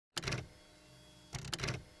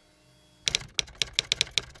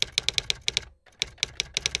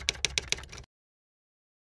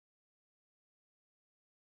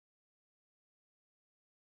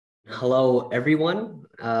Hello, everyone.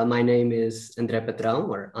 My name is André Patrão,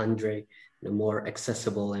 or André, in a more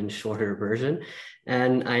accessible and shorter version.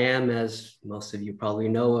 And I am, as most of you probably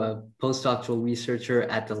know, a postdoctoral researcher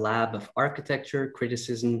at the Lab of Architecture,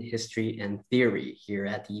 Criticism, History, and Theory here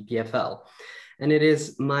at the EPFL. And it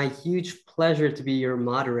is my huge pleasure to be your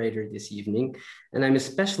moderator this evening. And I'm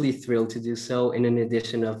especially thrilled to do so in an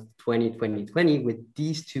edition of 20x20x20 with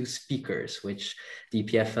these two speakers, which the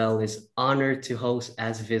EPFL is honored to host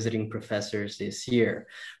as visiting professors this year.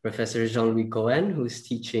 Professor Jean-Louis Cohen, who's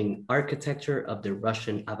teaching architecture of the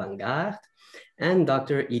Russian avant-garde, and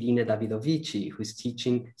Dr. Irina Davidovici, who's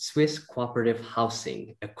teaching Swiss cooperative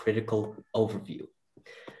housing, a critical overview.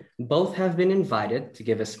 Both have been invited to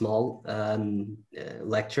give a small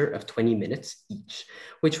lecture of 20 minutes each,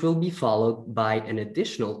 which will be followed by an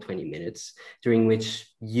additional 20 minutes, during which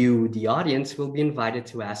you, the audience, will be invited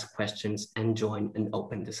to ask questions and join an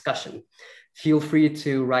open discussion. Feel free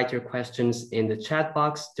to write your questions in the chat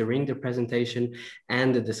box during the presentation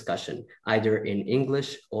and the discussion, either in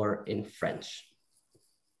English or in French.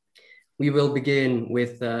 We will begin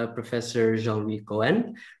with Professor Jean-Louis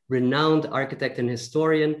Cohen, renowned architect and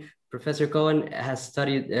historian. Professor Cohen has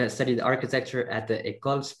studied architecture at the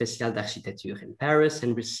École Spéciale d'Architecture in Paris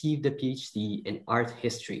and received a PhD in art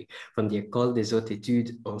history from the École des Hautes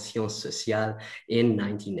Études en Sciences Sociales in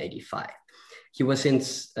 1985. He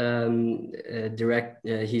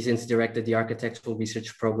since directed the architectural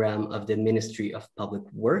research program of the Ministry of Public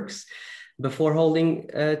Works, before holding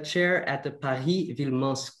a chair at the Paris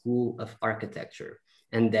Villemont School of Architecture,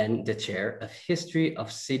 and then the chair of History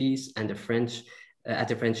of Cities and at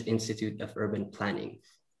the French Institute of Urban Planning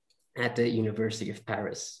at the University of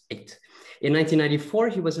Paris 8. In 1994,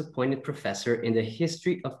 he was appointed professor in the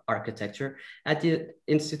History of Architecture at the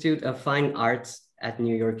Institute of Fine Arts at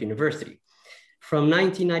New York University. From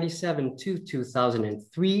 1997 to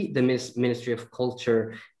 2003, the Ministry of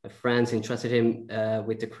Culture of France entrusted him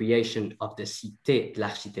with the creation of the Cité de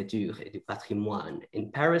l'Architecture et du Patrimoine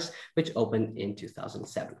in Paris, which opened in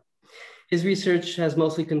 2007. His research has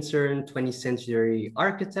mostly concerned 20th century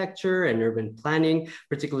architecture and urban planning,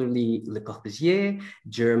 particularly Le Corbusier,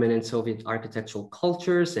 German and Soviet architectural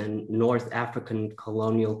cultures, and North African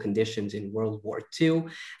colonial conditions in World War II,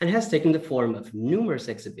 and has taken the form of numerous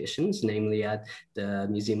exhibitions, namely at the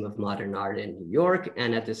Museum of Modern Art in New York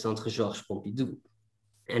and at the Centre Georges Pompidou,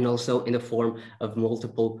 and also in the form of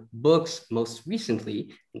multiple books, most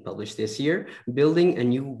recently, published this year, Building a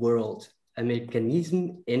New World, a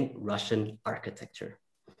Mechanism in Russian Architecture.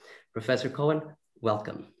 Professor Cohen,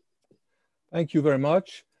 welcome. Thank you very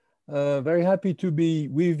much. Very happy to be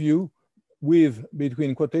with you,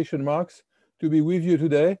 between quotation marks, to be with you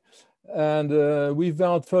today. And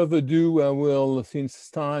without further ado, I will, since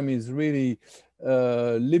time is really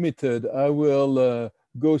limited, I will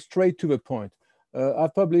go straight to the point.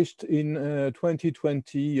 I've published in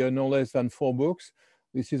 2020 no less than 4 books.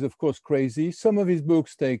 This is, of course, crazy. Some of these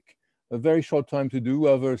books take a very short time to do,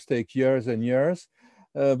 others take years and years.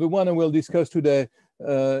 The one I will discuss today,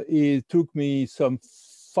 it took me some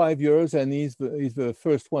 5 years and is the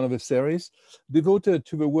first one of a series devoted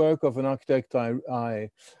to the work of an architect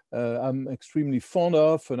I'm extremely fond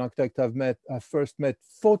of, an architect I first met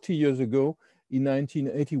 40 years ago in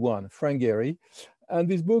 1981, Frank Gehry. And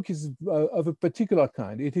this book is of a particular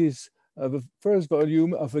kind. It is the first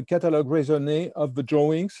volume of a catalogue raisonné of the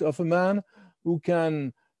drawings of a man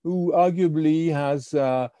who arguably has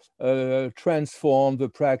transformed the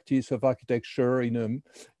practice of architecture in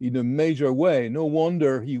a major way. No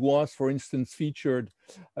wonder he was, for instance, featured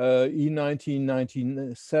in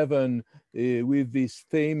 1997 with this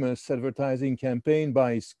famous advertising campaign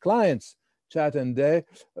by his clients, ACHT and André,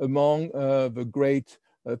 among the great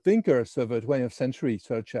thinkers of the 20th century,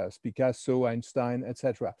 such as Picasso, Einstein,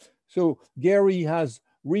 etc. So Gehry has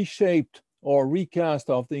reshaped or recast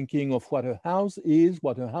our thinking of what a house is,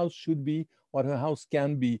 what a house should be, what a house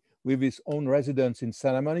can be, with his own residence in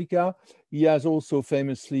Santa Monica. He has also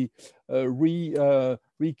famously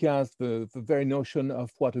recast the very notion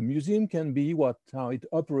of what a museum can be, how it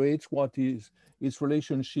operates, what is its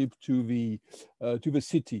relationship to the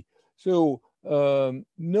city. So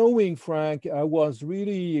knowing Frank, I was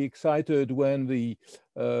really excited when the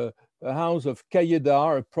house of Cahiers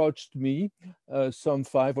d'Art approached me some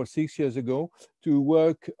 5 or 6 years ago to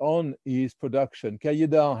work on his production. Cahiers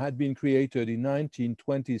d'Art had been created in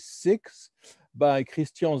 1926 by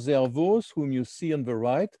Christian Zervos, whom you see on the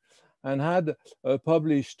right, and had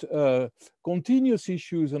published continuous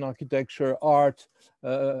issues on architecture, art,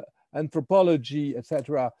 anthropology,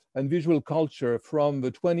 etc., and visual culture from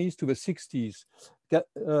the 20s to the 60s.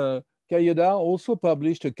 Caillada also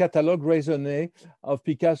published a catalogue raisonné of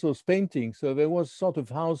Picasso's paintings. So there was sort of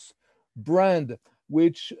house brand,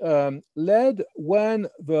 which led when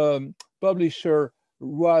the publisher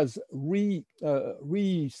was rebooted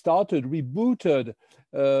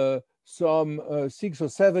some 6 or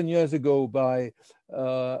 7 years ago by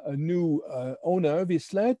a new owner.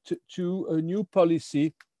 This led to a new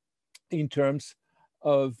policy in terms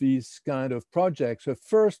of these kind of projects. The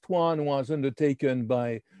first one was undertaken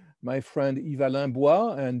by my friend Yves-Alain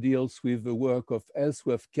Bois and deals with the work of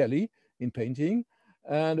Ellsworth Kelly in painting.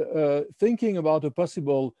 And thinking about a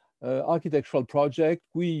possible architectural project,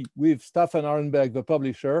 we, with Staffan Arenberg, the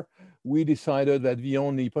publisher, we decided that the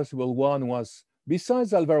only possible one was,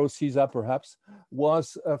 besides Alvaro Siza perhaps,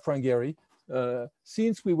 was Frank Gehry,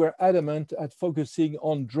 since we were adamant at focusing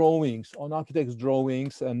on drawings, on architects'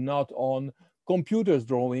 drawings, and not on computers'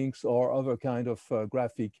 drawings or other kind of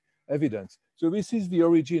graphic evidence. So this is the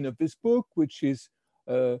origin of this book, which is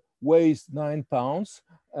weighs 9 pounds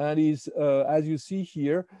and is, as you see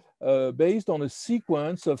here, based on a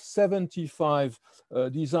sequence of 75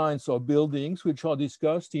 designs or buildings, which are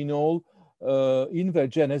discussed in all in their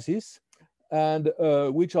genesis, and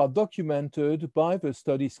which are documented by the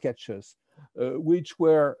study sketches, which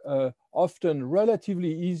were often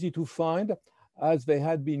relatively easy to find, as they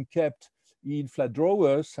had been kept in flat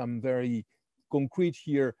drawers, some very concrete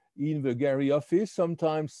here in the Gehry office,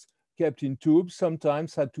 sometimes kept in tubes,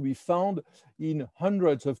 sometimes had to be found in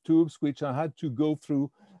hundreds of tubes, which I had to go through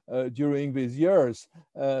during these years.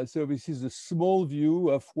 So this is a small view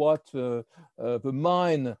of what the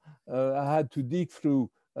mine I had to dig through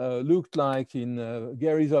looked like in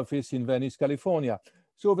Gehry's office in Venice, California.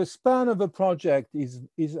 So the span of the project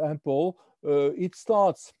is ample. It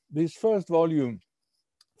starts, this first volume,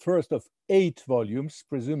 first of 8 volumes,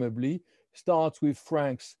 presumably, starts with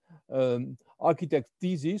Frank's architect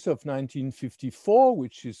thesis of 1954,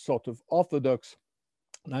 which is sort of orthodox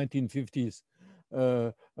 1950s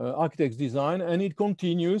architect's design, and it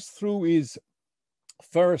continues through his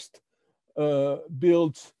first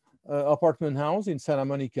built apartment house in Santa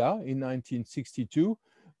Monica in 1962,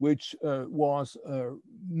 which was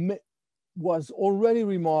already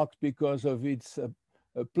remarked because of its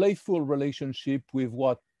playful relationship with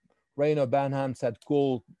what Rainer Banhams had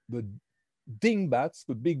called the dingbats,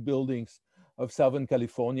 the big buildings of Southern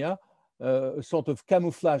California, a sort of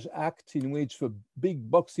camouflage act in which the big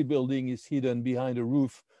boxy building is hidden behind a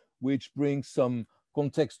roof, which brings some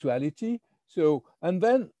contextuality. So, and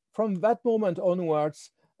then from that moment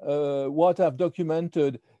onwards, what I've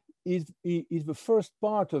documented is the first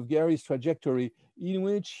part of Gehry's trajectory, in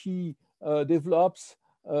which he develops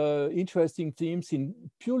interesting themes in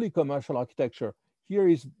purely commercial architecture. Here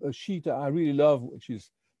is a sheet I really love, which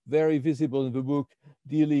is very visible in the book,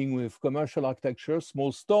 dealing with commercial architecture,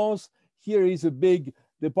 small stores. Here is a big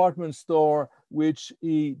department store, which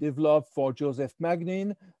he developed for Joseph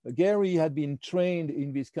Magnin. Gehry had been trained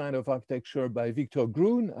in this kind of architecture by Victor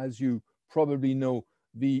Gruen, as you probably know,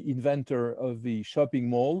 the inventor of the shopping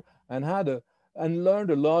mall, and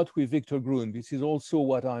learned a lot with Victor Gruen. This is also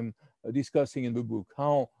what I'm discussing in the book,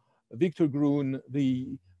 how Victor Gruen,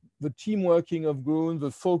 the team working of Gruen,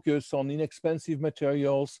 the focus on inexpensive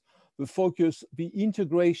materials, the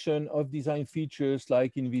integration of design features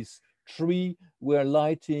like in this tree where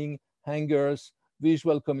lighting, hangers,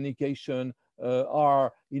 visual communication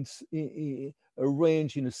are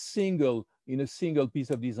arranged in a single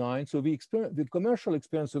piece of design. So the commercial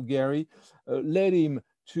experience of Gehry led him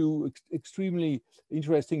to extremely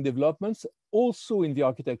interesting developments, also in the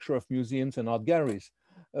architecture of museums and art galleries.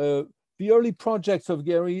 The early projects of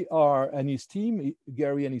Gehry and his team,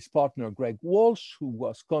 Gehry and his partner, Greg Walsh, who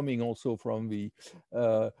was coming also from the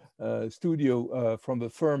studio, from the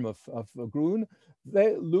firm of Gruen,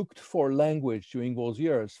 they looked for language during those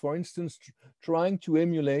years. For instance, trying to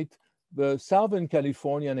emulate the Southern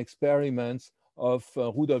Californian experiments of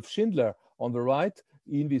Rudolf Schindler on the right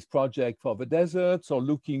in this project for the deserts, or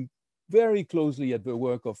looking very closely at the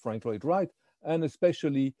work of Frank Lloyd Wright, and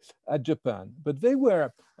especially at Japan. But they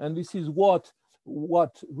were, and this is what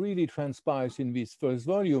really transpires in this first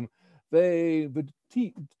volume, the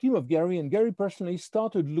team of Gehry and Gehry personally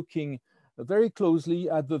started looking very closely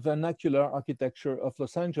at the vernacular architecture of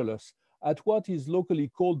Los Angeles, at what is locally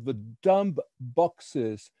called the dumb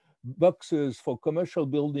boxes for commercial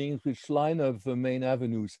buildings which line up the main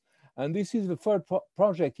avenues. And this is the third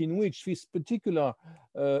project in which this particular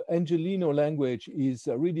Angelino language is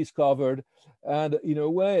rediscovered and in a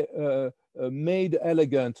way made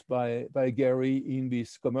elegant by Gehry in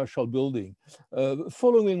this commercial building. The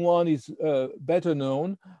following one is better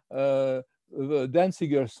known, the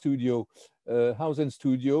Danziger studio house and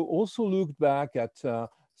studio, also looked back at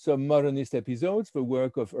some modernist episodes, the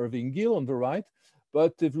work of Irving Gill on the right,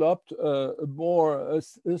 but developed a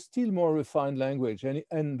still more refined language.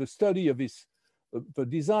 And the study of this, the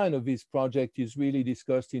design of this project is really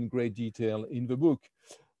discussed in great detail in the book.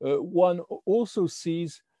 One also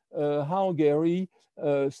sees how Gehry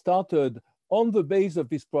started on the base of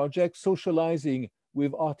this project, socializing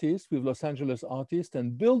with artists, with Los Angeles artists,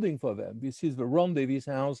 and building for them. This is the Ron Davis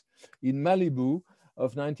House in Malibu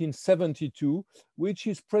of 1972, which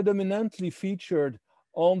is predominantly featured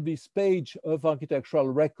on this page of Architectural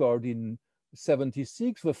Record in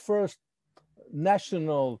 76, the first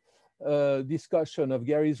national discussion of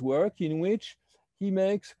Gehry's work, in which he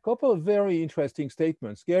makes a couple of very interesting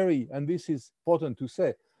statements. Gehry, and this is important to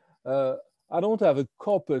say, I don't have a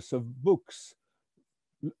corpus of books.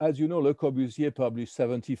 As you know, Le Corbusier published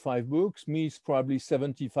 75 books, Mies probably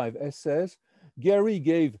 75 essays. Gehry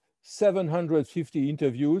gave 750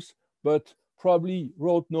 interviews, but probably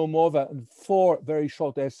wrote no more than 4 very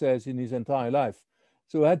short essays in his entire life.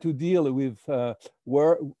 So I had to deal with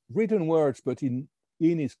written words, but in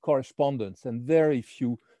his correspondence, and very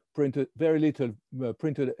little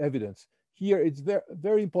printed evidence. Here, it's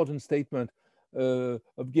very important statement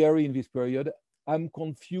of Gehry in this period. I'm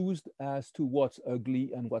confused as to what's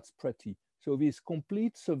ugly and what's pretty. So this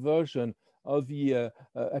complete subversion of the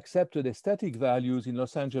accepted aesthetic values in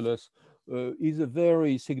Los Angeles is a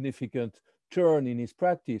very significant turn in his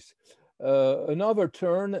practice. Another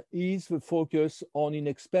turn is the focus on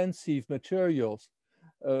inexpensive materials.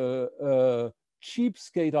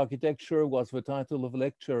 Cheapskate architecture was the title of a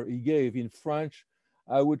lecture he gave in French.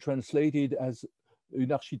 I would translate it as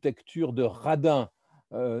une architecture de radin,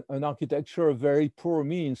 an architecture of very poor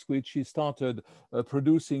means, which he started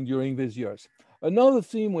producing during these years. Another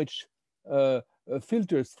theme which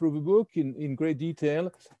filters through the book in great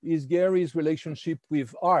detail is Gehry's relationship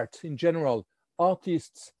with art in general,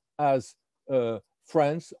 artists as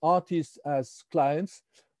friends, artists as clients,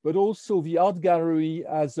 but also the art gallery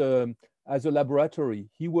as a laboratory.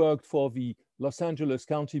 He worked for the Los Angeles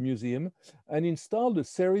County Museum and installed a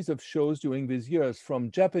series of shows during these years,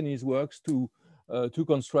 from Japanese works to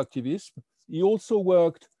constructivism. He also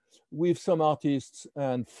worked with some artists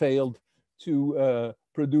and failed to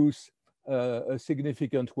produce a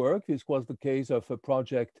significant work. This was the case of a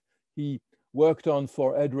project he worked on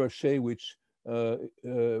for Ed Ruscha, which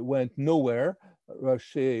went nowhere.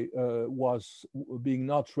 Ruscha was being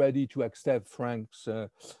not ready to accept Frank's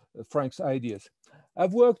ideas.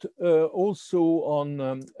 I've worked also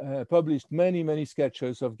on, published many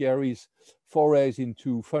sketches of Gehry's forays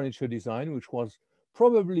into furniture design, which was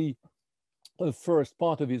probably the first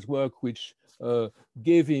part of his work which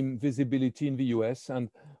gave him visibility in the US.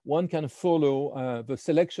 And one can follow the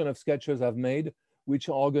selection of sketches I've made, which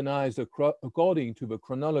are organized according to the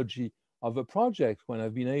chronology of the project when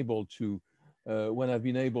I've been able to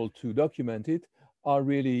document it, are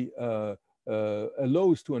really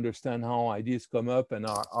allows to understand how ideas come up and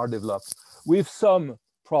are developed, with some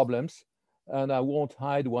problems. And I won't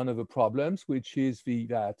hide one of the problems, which is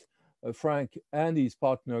that Frank and his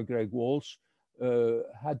partner, Greg Walsh,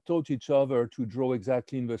 had taught each other to draw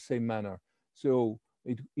exactly in the same manner. So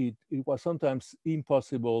it was sometimes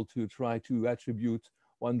impossible to try to attribute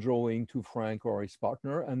one drawing to Frank or his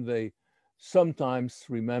partner, and they sometimes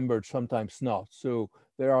remembered, sometimes not. So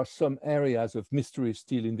there are some areas of mystery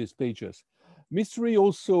still in these pages. Mystery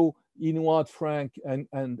also in what Frank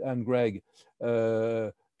and Greg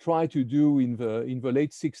tried to do in the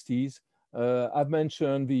late 60s. I've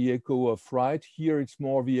mentioned the echo of Wright. Here it's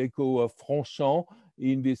more the echo of Franchamp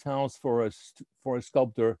in this house for a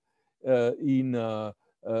sculptor in the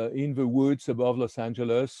woods above Los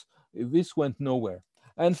Angeles. This went nowhere.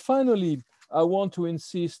 And finally, I want to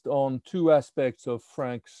insist on 2 aspects of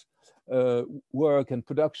Frank's work and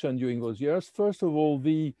production during those years. First of all,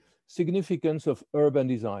 the significance of urban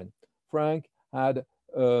design. Frank had,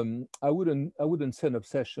 I wouldn't say an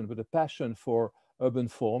obsession, but a passion for urban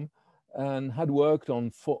form, and had worked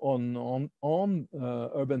on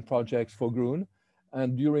urban projects for Grun,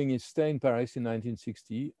 and during his stay in Paris in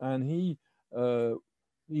 1960, and he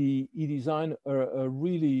designed a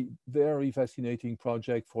really very fascinating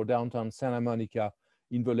project for downtown Santa Monica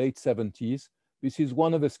in the late 70s. This is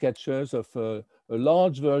one of the sketches of a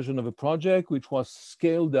large version of a project which was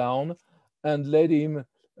scaled down and led him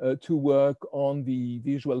to work on the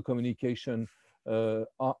visual communication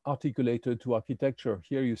articulated to architecture.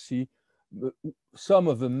 Here you see some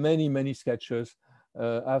of the many sketches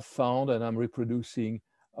I've found and I'm reproducing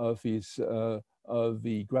of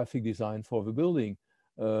the graphic design for the building,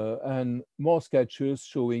 and more sketches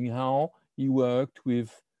showing how he worked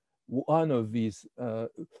with one of these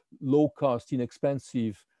low-cost,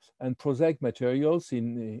 inexpensive, and prosaic materials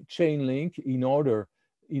in chain link in order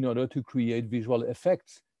to create visual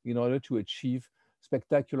effects, in order to achieve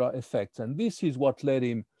spectacular effects. And this is what led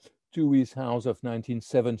him to his house of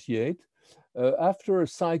 1978, after a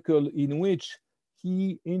cycle in which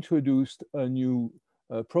he introduced a new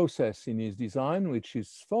process in his design, which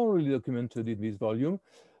is thoroughly documented in this volume,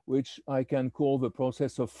 which I can call the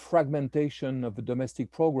process of fragmentation of the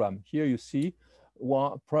domestic program. Here you see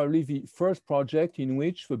probably the first project in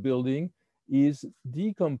which the building is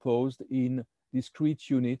decomposed in discrete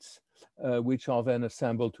units, which are then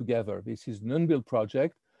assembled together. This is an unbuilt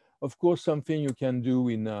project. Of course, something you can do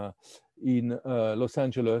in Los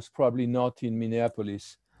Angeles, probably not in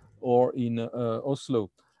Minneapolis or in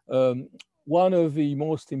Oslo. One of the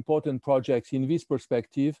most important projects in this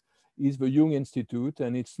perspective is the Jung Institute,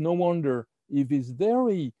 and it's no wonder if this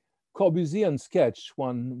very Corbusian sketch,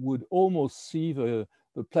 one would almost see the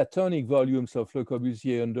Platonic volumes of Le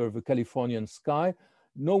Corbusier under the Californian sky.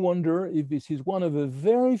 No wonder if this is one of the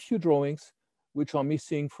very few drawings which are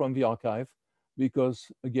missing from the archive, because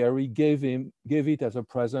Gehry gave it as a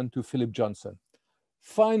present to Philip Johnson.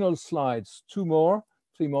 Final slides, three more.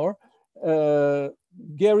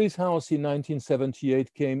 Gehry's house in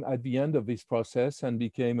 1978 came at the end of this process and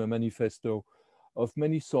became a manifesto of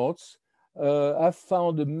many sorts. I've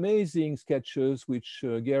found amazing sketches which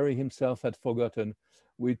Gehry himself had forgotten,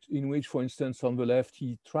 in which, for instance, on the left,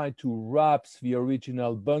 he tried to wrap the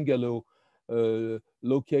original bungalow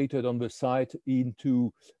located on the site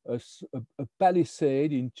into a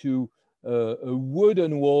palisade, into a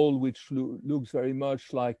wooden wall, which looks very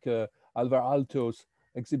much like Alvar Aalto's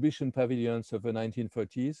exhibition pavilions of the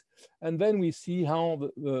 1930s. And then we see how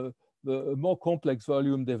the more complex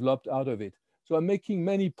volume developed out of it. So I'm making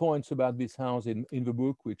many points about this house in the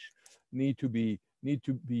book, which need to be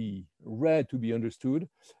read to be understood.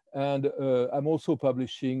 And I'm also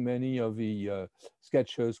publishing many of the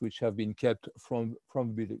sketches which have been kept from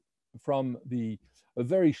a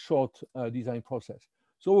very short design process.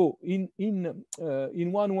 So in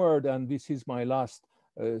one word, and this is my last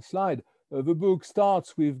slide, the book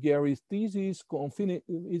starts with Gehry's thesis,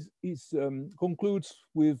 concludes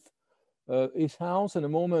with his house and a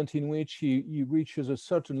moment in which he reaches a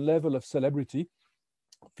certain level of celebrity,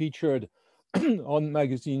 featured on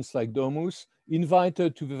magazines like Domus,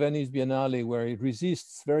 invited to the Venice Biennale, where he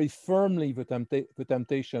resists very firmly the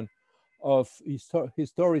temptation of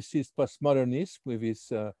historicist postmodernism with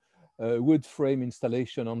his wood frame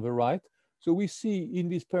installation on the right. So we see in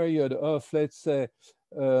this period of, let's say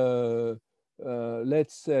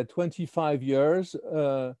 25 years,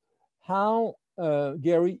 how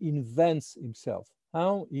Gehry invents himself,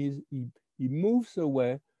 how he moves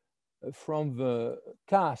away from the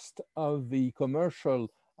cast of the commercial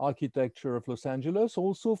architecture of Los Angeles,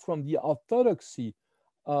 also from the orthodoxy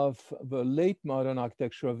of the late modern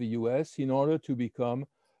architecture of the US, in order to become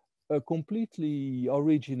a completely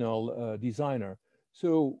original designer.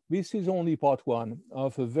 So this is only part one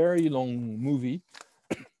of a very long movie,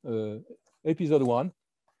 episode one.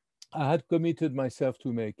 I had committed myself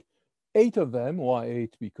to make 8 of them. Why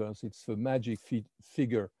 8? Because it's the magic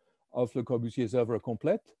figure of Le Corbusier's œuvre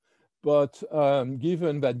complète. But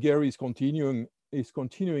given that Gehry is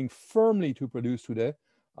continuing firmly to produce today,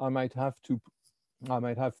 I might have to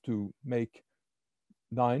make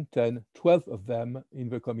 9, 10, 12 of them in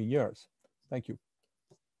the coming years. Thank you.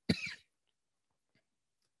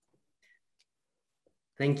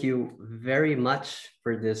 Thank you very much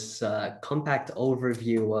for this compact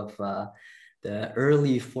overview of the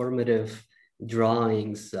early formative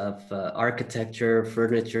drawings of architecture,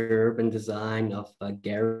 furniture, urban design of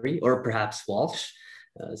Gehry, or perhaps Walsh.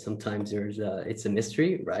 Sometimes it's a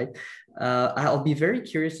mystery, right? I'll be very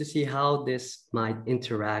curious to see how this might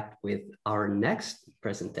interact with our next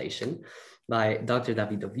presentation by Dr.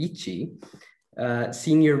 Davidovici,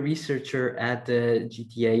 senior researcher at the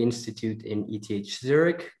GTA Institute in ETH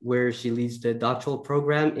Zurich, where she leads the doctoral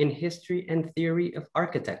program in history and theory of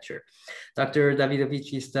architecture. Dr.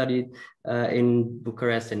 Davidovici studied in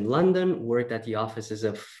Bucharest and London, worked at the offices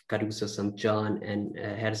of Caruso St. John and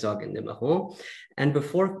Herzog and de Meuron. And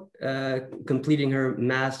before completing her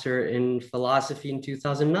master in philosophy in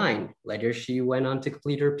 2009, later she went on to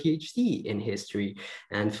complete her PhD in history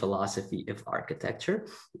and philosophy of architecture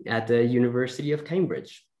at the University of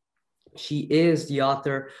Cambridge. She is the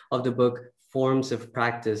author of the book Forms of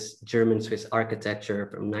Practice, German-Swiss Architecture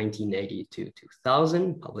from 1980 to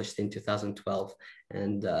 2000, published in 2012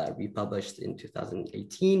 and republished in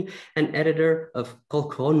 2018, and editor of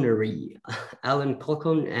Colconery, Alan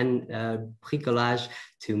Colcon and Bricolage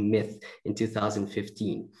to Myth in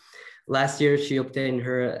 2015. Last year, she obtained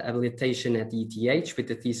her habilitation at ETH with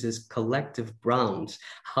the thesis Collective Browns,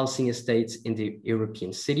 Housing Estates in the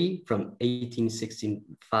European City from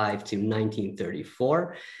 1865 to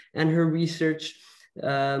 1934. And her research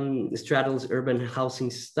straddles urban housing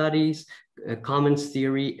studies, commons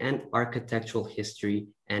theory, and architectural history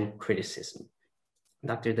and criticism.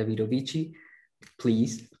 Dr. Davidovici,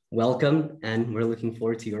 please welcome, and we're looking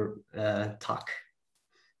forward to your talk.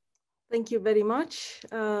 Thank you very much,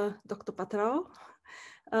 Dr. Patrão.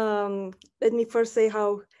 Let me first say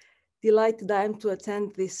how delighted I am to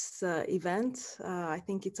attend this event. I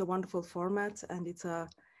think it's a wonderful format, and it's a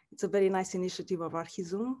very nice initiative of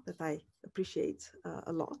Archizum that I appreciate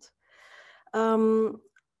a lot.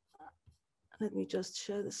 Let me just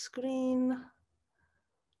share the screen.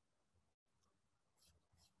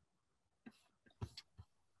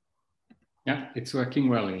 Yeah, it's working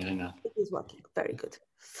well, Irina. It is working, very good.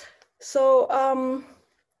 So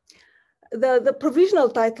the provisional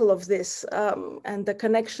title of this and the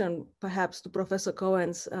connection perhaps to Professor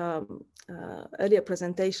Cohen's earlier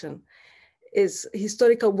presentation is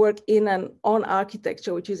historical work in and on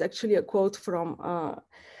architecture, which is actually a quote from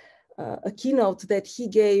a keynote that he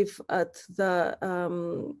gave at the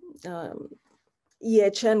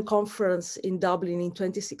EHN conference in Dublin in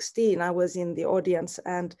 2016. I was in the audience,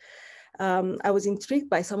 and I was intrigued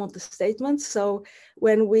by some of the statements. So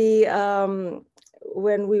when we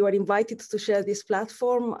were invited to share this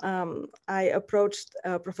platform, I approached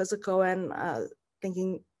Professor Cohen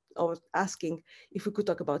thinking or asking if we could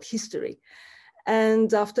talk about history.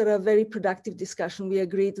 And after a very productive discussion, we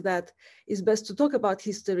agreed that it's best to talk about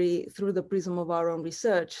history through the prism of our own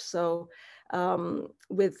research. So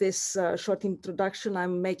with this short introduction,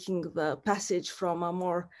 I'm making the passage from a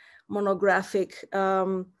more monographic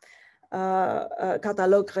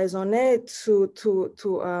catalogue raisonné to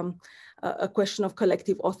a question of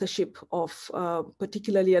collective authorship of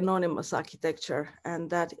particularly anonymous architecture, and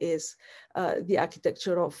that is the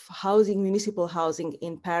architecture of housing, municipal housing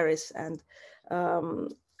in Paris. And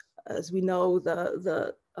as we know,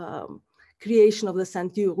 the creation of the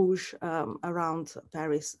Ceinture Rouge around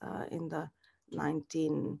Paris in the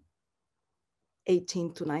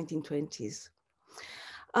 1918 to 1920s.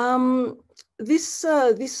 This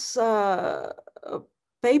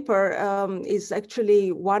paper is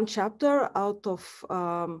actually one chapter out of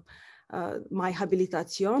my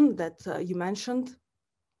habilitation that you mentioned.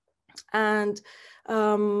 And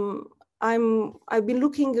I've been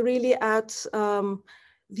looking really at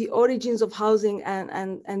the origins of housing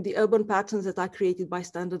and the urban patterns that are created by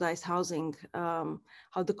standardized housing,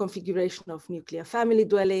 how the configuration of nuclear family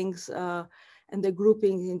dwellings and the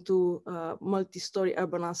grouping into multi-story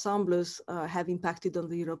urban ensembles have impacted on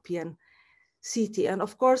the European city. And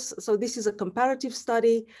of course, so this is a comparative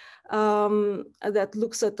study that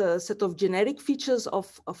looks at a set of generic features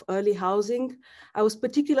of early housing. I was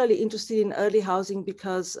particularly interested in early housing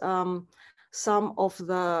because some of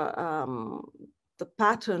the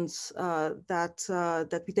patterns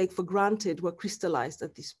that we take for granted were crystallized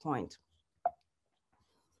at this point.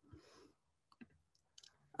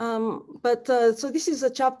 So this is a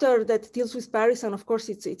chapter that deals with Paris, and of course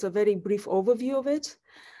it's a very brief overview of it.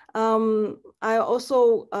 I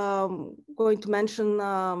also going to mention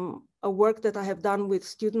a work that I have done with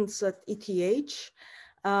students at ETH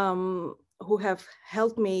who have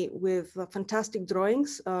helped me with fantastic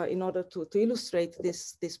drawings in order to illustrate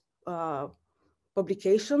this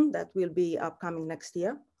publication that will be upcoming next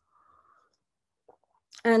year.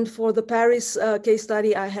 And for the Paris case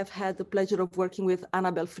study, I have had the pleasure of working with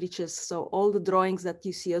Annabelle Friches. So all the drawings that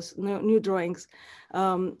you see as new drawings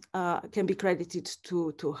can be credited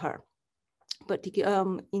to her,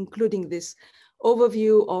 including this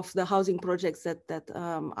overview of the housing projects that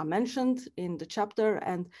are mentioned in the chapter,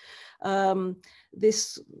 and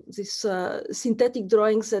this synthetic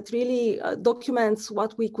drawings that really documents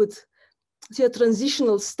what we could see a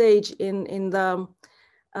transitional stage in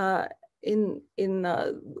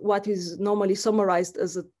what is normally summarized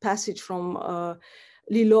as a passage from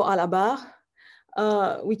l'îlot à la barre,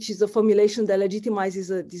 which is a formulation that legitimizes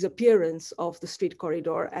the disappearance of the street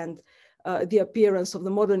corridor and the appearance of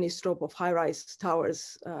the modernist trope of high-rise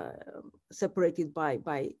towers separated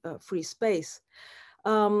by free space.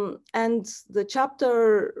 And the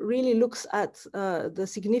chapter really looks at the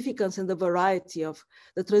significance and the variety of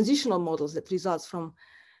the transitional models that results from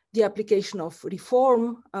the application of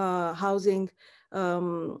reform housing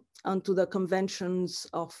onto the conventions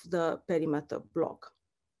of the perimeter block.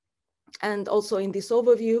 And also in this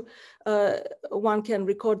overview, one can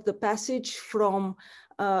record the passage from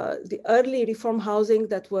the early reform housing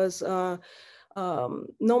that was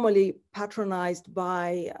normally patronized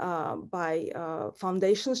by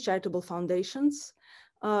foundations, charitable foundations,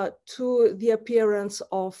 to the appearance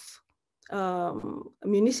of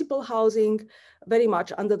municipal housing, very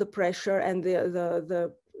much under the pressure and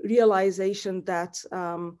the realization that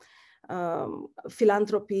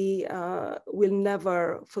philanthropy will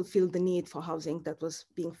never fulfill the need for housing that was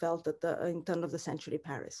being felt at in turn of the century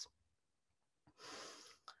Paris.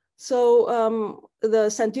 So the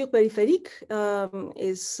ceinture périphérique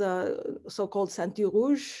is so-called ceinture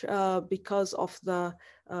rouge because of the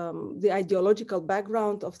ideological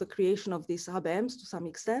background of the creation of these ABMs to some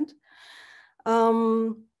extent.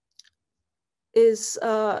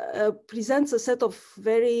 Presents a set of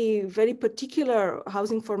very, very particular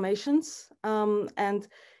housing formations. And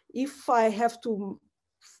if I have to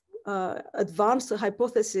advance a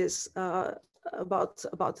hypothesis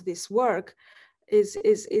about this work, is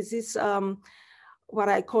this what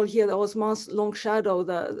I call here the Haussmann's long shadow,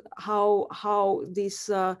 how these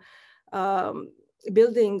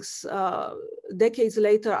buildings decades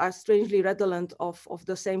later are strangely redolent of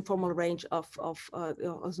the same formal range of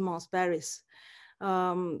Haussmann's Paris,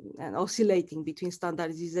 and oscillating between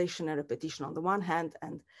standardization and repetition on the one hand,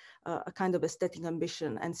 and a kind of aesthetic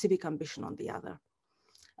ambition and civic ambition on the other.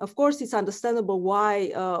 Of course, it's understandable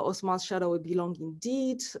why Haussmann's shadow would belong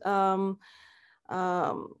indeed.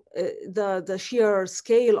 The sheer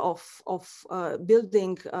scale of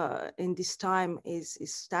building in this time is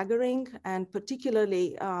staggering, and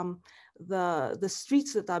particularly the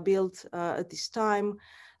streets that are built at this time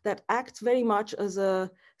that act very much as a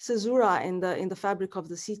caesura in the fabric of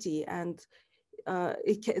the city, and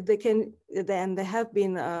they have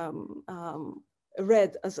been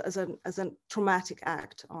read as a traumatic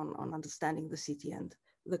act on understanding the city and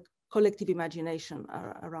the collective imagination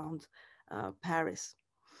around Paris.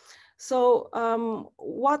 So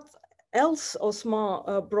what else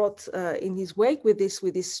Haussmann brought in his wake with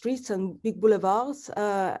these streets and big boulevards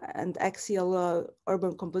and axial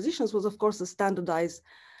urban compositions was, of course, a standardized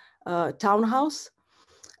townhouse,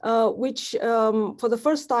 which for the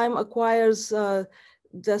first time acquires the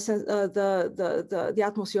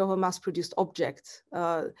atmosphere of a mass-produced object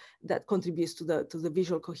that contributes to the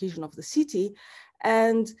visual cohesion of the city.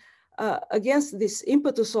 And against this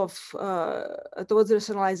impetus of towards the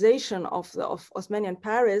rationalization of Haussmannian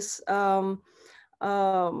Paris,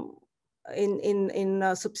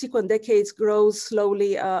 in subsequent decades grows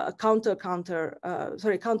slowly a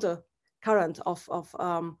counter-current of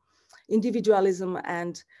individualism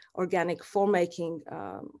and organic form making,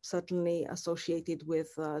 certainly associated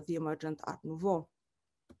with the emergent Art Nouveau.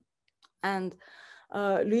 And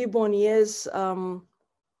Louis Bonnier's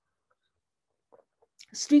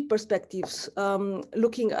street perspectives,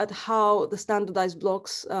 looking at how the standardized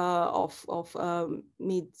blocks of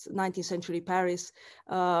mid-19th century Paris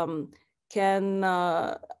can,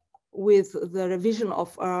 with the revision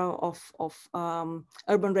of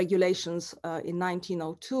urban regulations in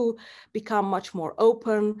 1902, become much more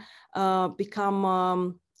open,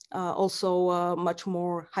 become also much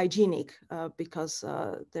more hygienic because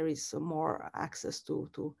there is more access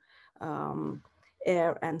to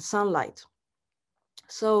air and sunlight.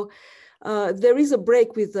 So there is a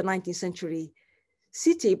break with the 19th century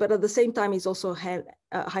city, but at the same time it's also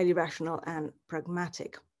highly rational and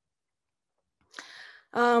pragmatic.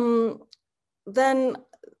 Then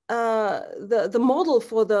the model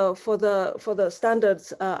for the standard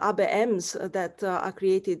ABMs that are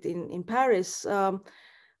created in Paris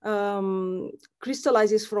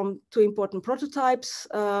crystallizes from two important prototypes.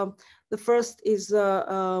 The first is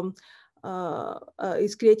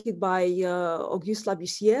created by Auguste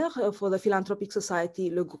Labussière for the philanthropic society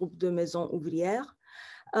Le Groupe de Maisons Ouvrières,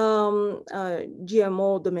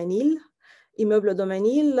 GMO Domenil, Immeuble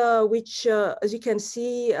Domenil, which, as you can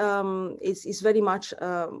see, is very much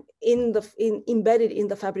embedded in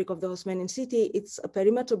the fabric of the Haussmannian city. It's a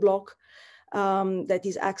perimeter block that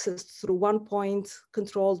is accessed through one point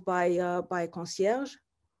controlled by a concierge.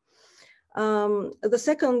 The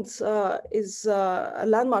second is a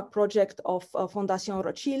landmark project of Fondation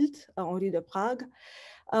Rothschild on Rue de Prague.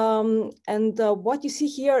 And what you see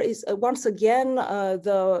here is once again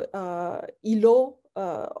the îlot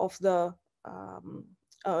of the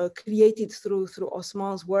created through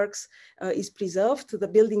Haussmann's works is preserved. The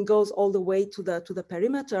building goes all the way to the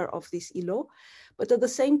perimeter of this îlot, but at the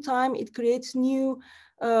same time it creates new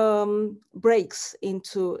breaks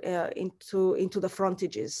into the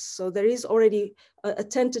frontages. So there is already a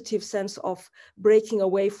tentative sense of breaking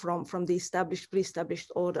away from the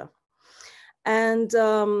pre-established order. And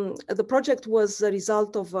the project was a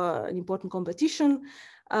result of an important competition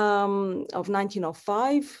of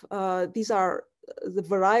 1905. These are, the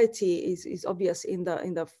variety is obvious in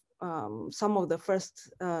the some of the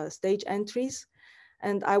first stage entries,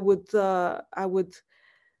 and I would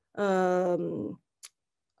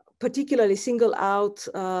particularly single out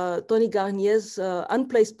Tony Garnier's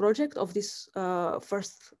unplaced project of this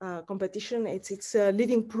first competition. It's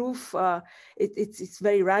living proof. It's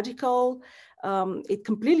very radical. It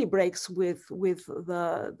completely breaks with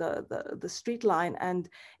the street line, and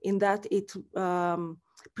in that it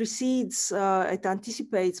precedes, it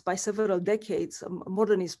anticipates by several decades a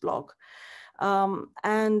modernist block,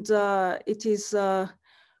 and it is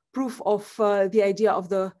proof of the idea of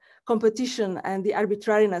the competition and the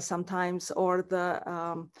arbitrariness sometimes, or the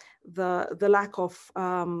lack of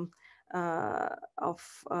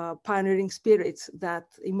pioneering spirit that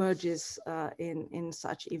emerges in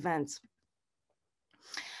such events.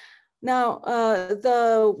 Now,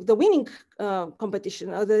 the winning competition,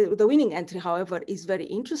 the winning entry, however, is very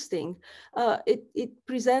interesting. It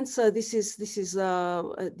presents, this is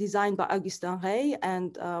designed by Augustin Rey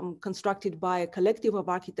and constructed by a collective of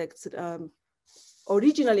architects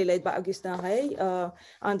originally led by Augustin Rey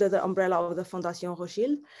under the umbrella of the Fondation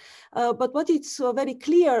Rothschild. But what it's very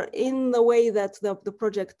clear in the way that the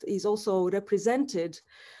project is also represented.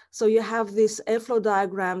 So you have these airflow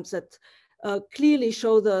diagrams that clearly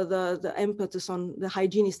show the impetus on the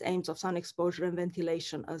hygienist aims of sun exposure and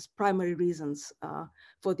ventilation as primary reasons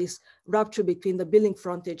for this rupture between the building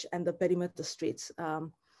frontage and the perimeter streets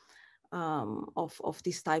of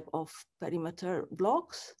this type of perimeter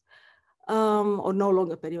blocks, or no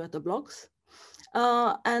longer perimeter blocks.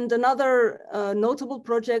 And another notable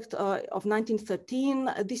project of 1913,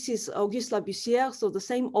 this is Auguste Labussière, so the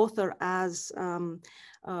same author as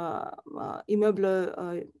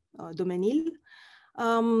Immeuble Domenil,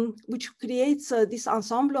 which creates this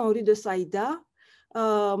ensemble en rue de Saïda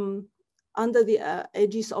under the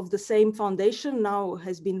aegis of the same foundation, now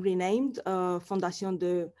has been renamed Fondation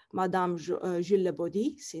de Madame Jules Le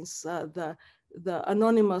Baudy, since the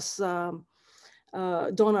anonymous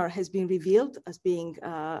donor has been revealed as being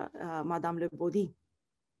Madame Le Baudy.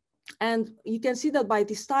 And you can see that by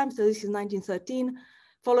this time, so this is 1913,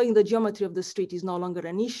 following the geometry of the street is no longer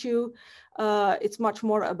an issue. It's much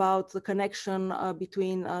more about the connection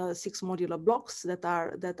between 6 modular blocks that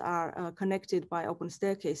are connected by open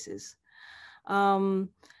staircases. And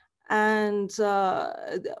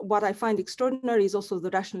what I find extraordinary is also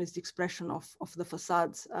the rationalist expression of the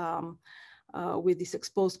facades with these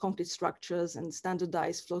exposed concrete structures and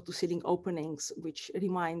standardized floor-to-ceiling openings, which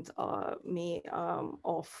remind me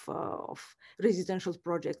of residential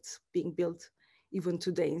projects being built even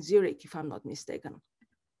today in Zurich, if I'm not mistaken.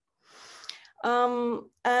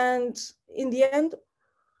 And in the end,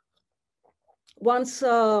 once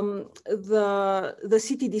the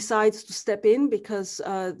city decides to step in, because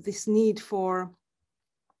this need for,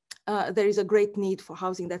 there is a great need for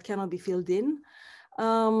housing that cannot be filled in.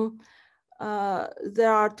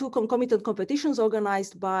 There are 2 concomitant competitions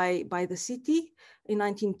organized by the city in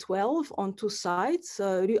 1912 on 2 sites,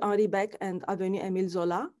 Rue Henri Beck and Avenue Émile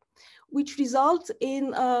Zola, which result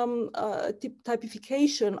in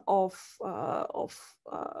typification of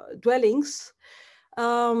dwellings.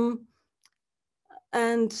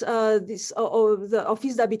 And the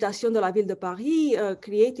Office d'Habitation de la Ville de Paris,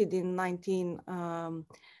 created in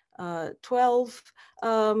 1912,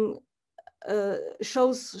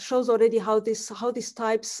 shows already how these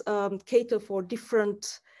types cater for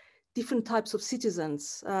different types of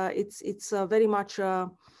citizens. It's very much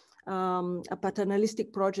a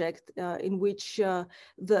paternalistic project in which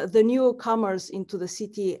the newcomers into the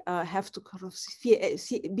city have to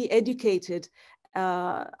be educated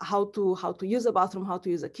how to use a bathroom, how to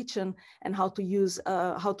use a kitchen, and how to use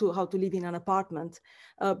how to live in an apartment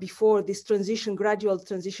before this transition, gradual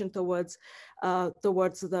transition towards the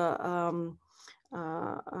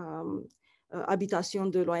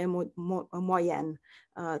habitation de loyer moyenne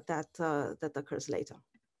that occurs later.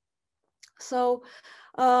 So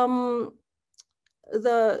the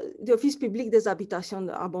Office Public des Habitations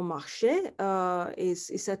à Bon Marché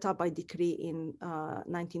is set up by decree in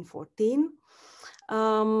 1914.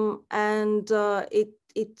 And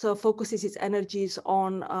it focuses its energies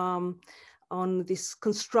on this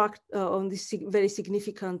very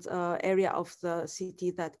significant area of the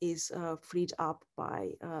city that is freed up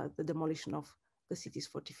by the demolition of the city's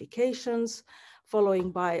fortifications,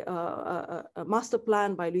 following by a master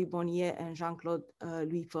plan by Louis Bonnier and Jean-Claude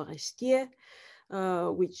Louis Forestier,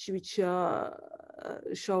 which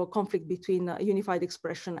show a conflict between unified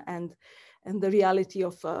expression and and the reality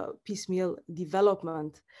of piecemeal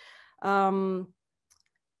development.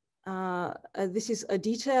 This is a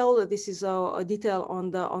detail. This is a detail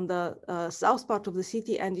on the south part of the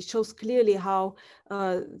city, and it shows clearly how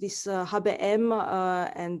this HBM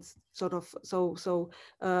and sort of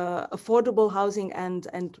affordable housing and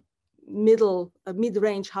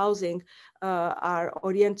mid-range housing are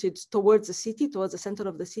oriented towards the city, towards the center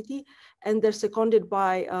of the city, and they're seconded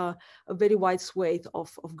by a very wide swathe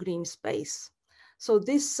of green space. So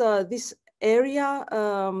this area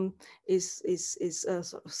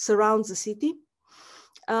surrounds the city,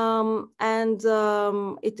 and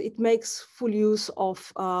it makes full use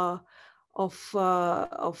of the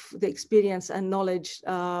experience and knowledge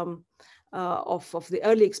of the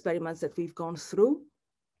early experiments that we've gone through.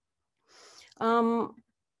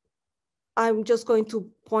 I'm just going to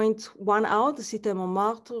point one out, the Cité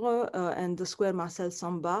Montmartre and the Square Marcel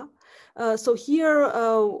Samba. So here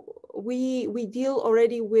we deal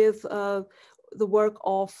already with the work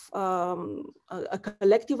of a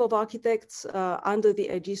collective of architects under the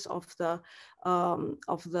aegis of the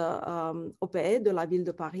OPE de la Ville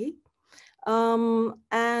de Paris.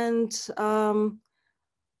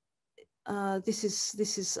 This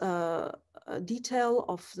is a detail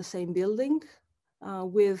of the same building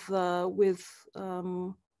with a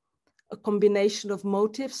combination of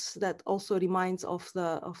motifs that also reminds of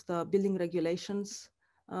the building regulations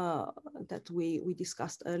that we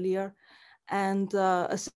discussed earlier, and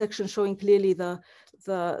a section showing clearly the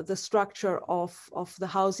structure of the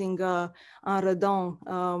housing en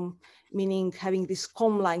redans, meaning having this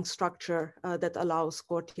comb-like structure that allows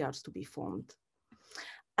courtyards to be formed.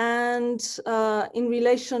 And in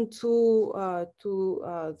relation to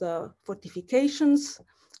the fortifications,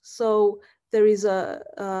 so there is a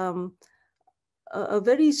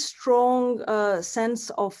very strong sense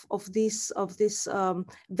of this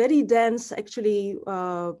very dense, actually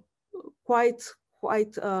quite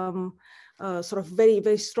sort of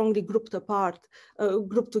very strongly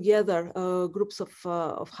grouped together groups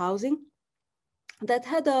of housing that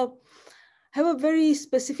have a very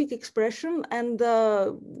specific expression. And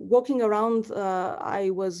walking around, I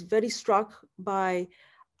was very struck by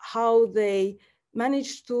how they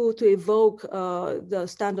managed to evoke the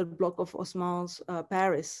standard block of Haussmann's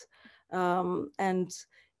Paris and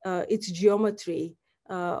its geometry,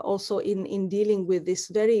 also in dealing with this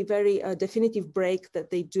very definitive break that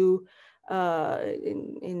they do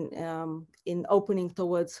in opening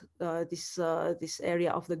towards this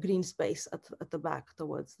area of the green space at the back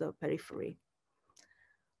towards the periphery.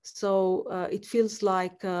 So it feels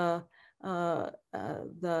like the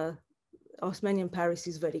Haussmannian Paris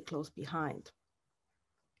is very close behind.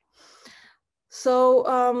 So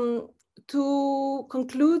to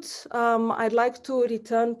conclude, I'd like to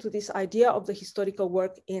return to this idea of the historical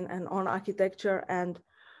work in and on architecture, and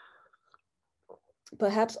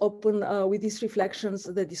perhaps open with these reflections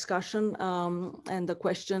the discussion and the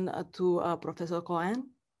question to Professor Cohen.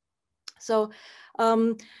 So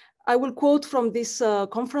I will quote from this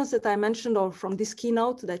conference that I mentioned, or from this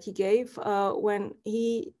keynote that he gave, when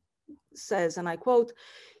he says, and I quote,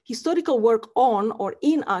 "Historical work on or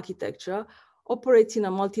in architecture operates in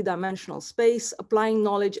a multidimensional space, applying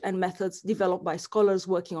knowledge and methods developed by scholars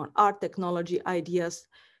working on art, technology, ideas,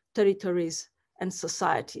 territories, and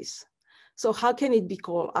societies." So how can it be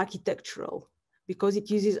called architectural? Because it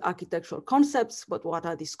uses architectural concepts, but what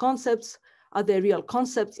are these concepts? Are they real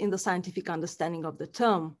concepts in the scientific understanding of the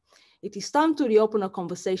term? It is time to reopen a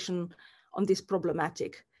conversation on this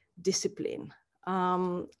problematic discipline.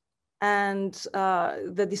 And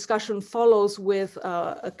the discussion follows with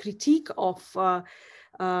a critique of a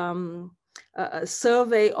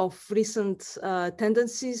survey of recent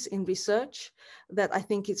tendencies in research that I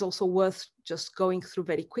think is also worth just going through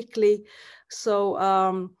very quickly. So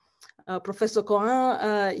Professor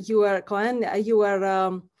Cohen, you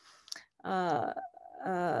were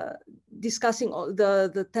discussing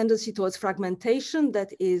the tendency towards fragmentation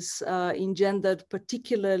that is engendered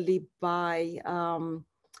particularly by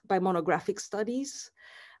monographic studies,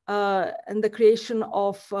 and the creation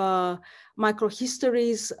of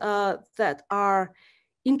microhistories that are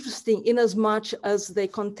interesting in as much as they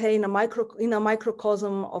contain a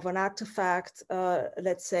microcosm of an artifact,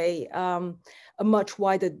 let's say, a much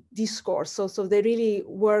wider discourse. So they really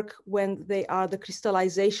work when they are the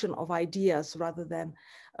crystallization of ideas rather than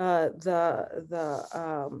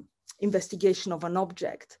the investigation of an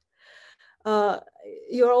object.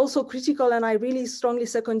 You're also critical, and I really strongly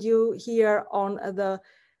second you here, on the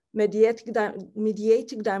mediatic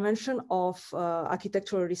dimension of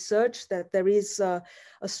architectural research, that there is a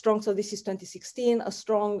strong, so this is 2016, a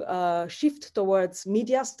strong shift towards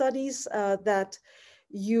media studies, that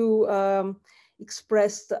you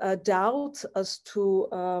expressed a doubt as to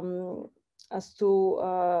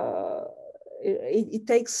it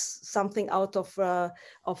takes something out of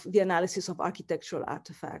the analysis of architectural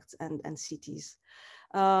artifacts and cities.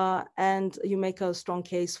 And you make a strong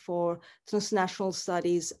case for transnational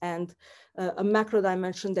studies and a macro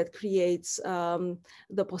dimension that creates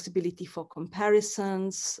the possibility for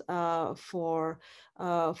comparisons, for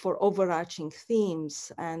overarching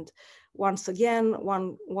themes. And once again,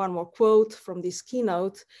 one more quote from this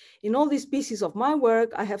keynote: "In all these pieces of my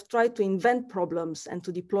work, I have tried to invent problems and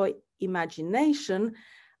to deploy imagination,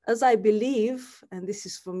 as I believe," and this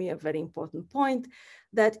is for me a very important point,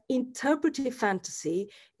 "that interpretive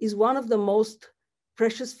fantasy is one of the most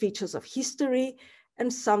precious features of history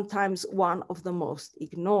and sometimes one of the most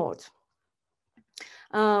ignored."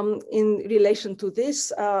 In relation to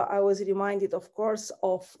this, I was reminded, of course,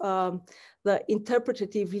 of the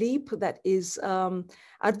interpretative leap that is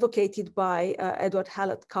advocated by Edward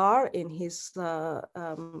Hallett Carr in his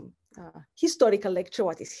historical lecture,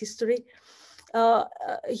 What is History?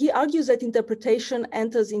 He argues that interpretation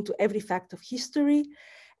enters into every fact of history,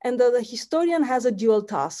 and that the historian has a dual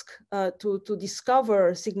task to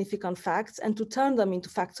discover significant facts and to turn them into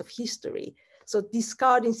facts of history. So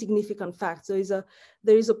discarding significant facts,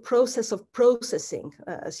 there is a process of processing,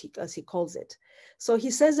 as he calls it. So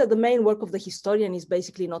he says that the main work of the historian is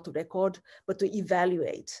basically not to record, but to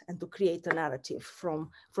evaluate and to create a narrative from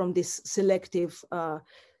this selective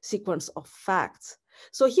sequence of facts.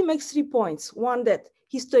 So he makes 3 points. One, that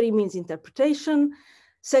history means interpretation.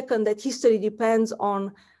 Second, that history depends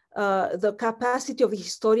on the capacity of the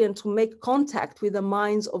historian to make contact with the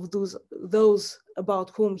minds of those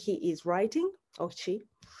about whom he is writing, or she.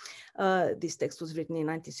 This text was written in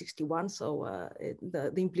 1961, so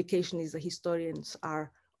the implication is the historians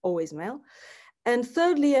are always male. And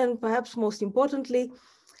thirdly, and perhaps most importantly,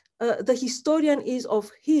 the historian is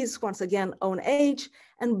of his, once again, own age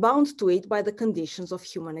and bound to it by the conditions of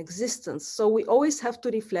human existence. So we always have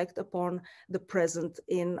to reflect upon the present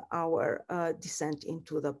in our descent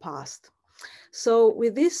into the past. So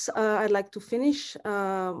with this, I'd like to finish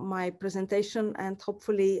my presentation and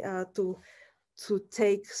hopefully to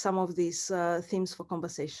take some of these themes for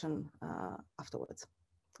conversation afterwards.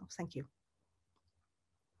 Thank you.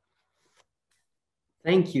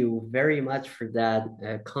 Thank you very much for that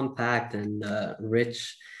compact and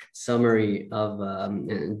rich summary of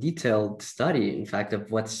detailed study, in fact, of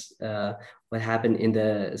what happened in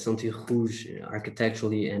the Sentier Rouge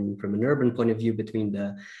architecturally and from an urban point of view between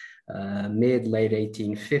the mid-late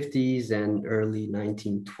 1850s and early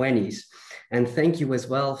 1920s. And thank you as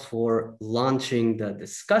well for launching the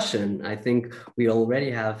discussion. I think we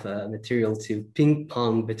already have material to ping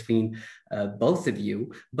pong between both of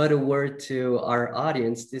you, but a word to our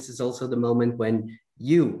audience, this is also the moment when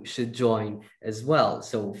you should join as well.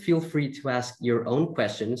 So feel free to ask your own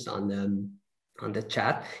questions on the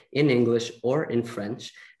chat in English or in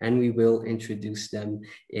French, and we will introduce them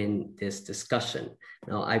in this discussion.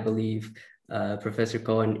 Now, I believe, Professor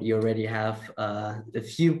Cohen, you already have a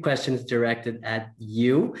few questions directed at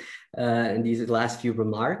you in these last few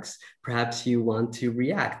remarks. Perhaps you want to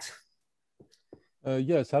react.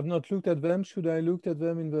 Yes, I've not looked at them. Should I look at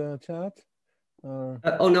them in the chat?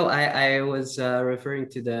 Oh, no, I was referring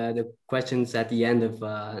to the questions at the end of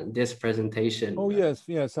this presentation. Oh, yes,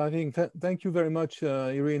 yes. I think, thank you very much,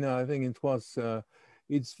 Irina. I think it was,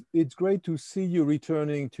 it's great to see you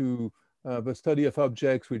returning to the study of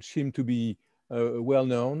objects which seem to be well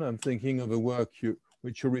known. I'm thinking of the work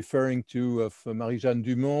which you're referring to of Marie-Jeanne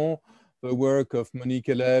Dumont, the work of Monique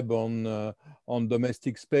Eleb on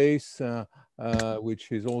domestic space,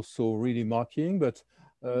 which is also really marking. But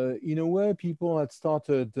in a way, people had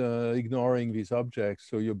started ignoring these objects.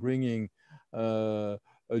 So you're bringing a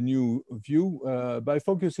new view by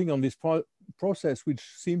focusing on this process, which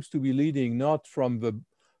seems to be leading not from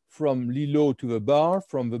l'îlot to the bar,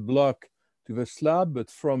 from the block to the slab, but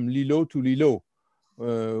from l'îlot to l'îlot,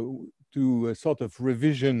 to a sort of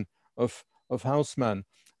revision of Haussmann,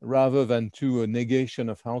 rather than to a negation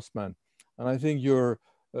of Haussmann. And I think your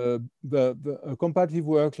a comparative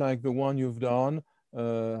work like the one you've done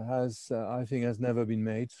I think has never been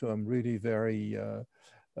made. So I'm really very,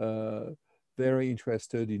 very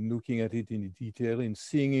interested in looking at it in detail, in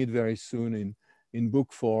seeing it very soon in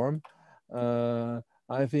book form.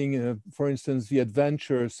 I think, for instance, the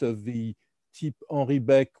adventures of the type Henri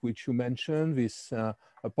Beck, which you mentioned, this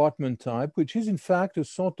apartment type, which is in fact a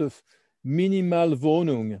sort of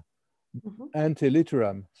Minimalwohnung ante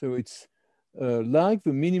litteram. So it's like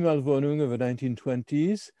the Minimalwohnung of the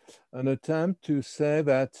 1920s, an attempt to say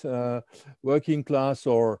that working class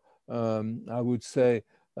or I would say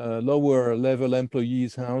lower level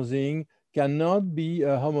employees housing cannot be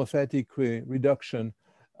a homothetic reduction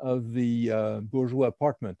of the bourgeois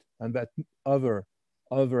apartment, and that other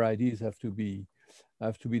ideas have to be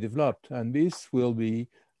developed. And this will be,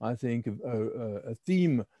 I think, a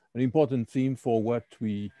theme, an important theme for what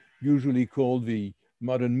we usually call the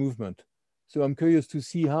modern movement. So I'm curious to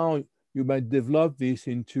see how you might develop this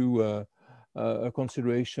into a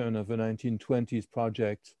consideration of the 1920s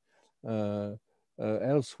project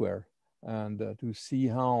elsewhere, and to see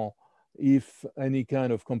how, if any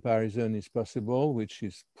kind of comparison is possible, which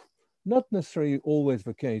is not necessarily always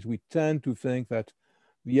the case. We tend to think that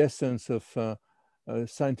the essence of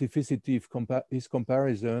scientificity is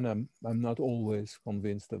comparison. I'm not always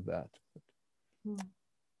convinced of that.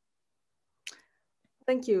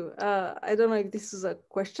 Thank you. I don't know if this is a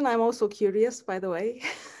question. I'm also curious, by the way,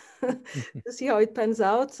 to see how it pans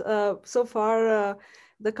out. So far,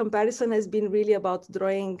 the comparison has been really about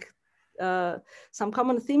drawing some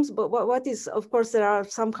common themes, but what is, of course, there are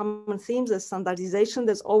some common themes as standardization.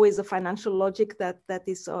 There's always a financial logic that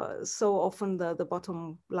is so often the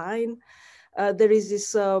bottom line. There is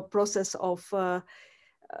this process of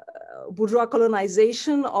bourgeois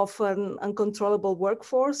colonization of an uncontrollable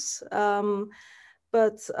workforce.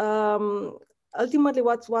 But ultimately,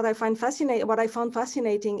 what I found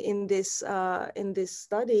fascinating in this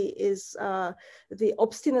study is the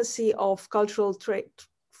obstinacy of cultural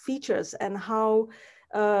features and how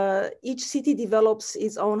each city develops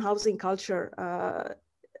its own housing culture,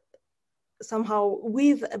 somehow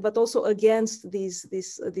with, but also against these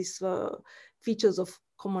features of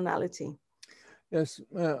commonality. Yes,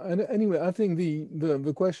 and anyway, I think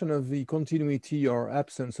the question of the continuity or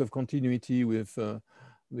absence of continuity with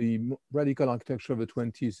the radical architecture of the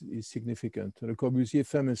 20s is significant. Le Corbusier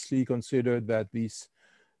famously considered that this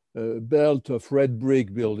belt of red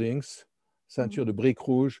brick buildings, ceinture de briques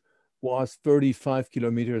rouges, was 35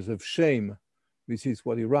 kilometers of shame. This is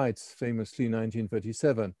what he writes famously in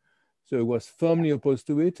 1937. So he was firmly opposed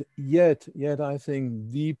to it, yet I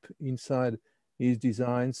think deep inside his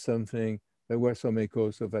design, there were some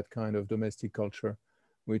echoes of that kind of domestic culture,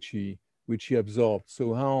 which he absorbed.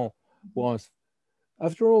 So how was,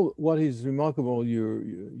 after all, what is remarkable,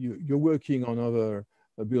 you're working on other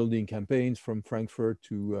building campaigns from Frankfurt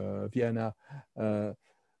to Vienna.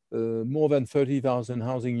 More than 30,000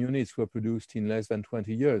 housing units were produced in less than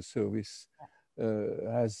 20 years. So this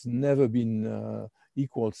has never been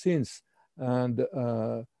equal since. And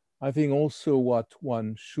I think also what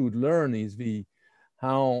one should learn is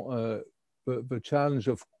how the challenge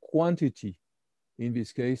of quantity, in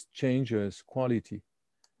this case, changes quality.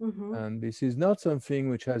 And this is not something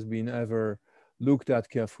which has been ever looked at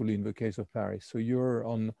carefully in the case of Paris. So you're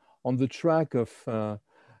on the track of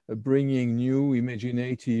bringing new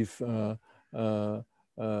imaginative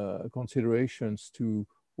considerations to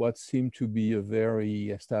what seemed to be a very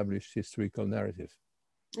established historical narrative.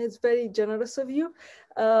 It's very generous of you,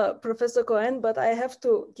 Professor Cohen, but I have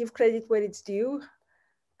to give credit where it's due.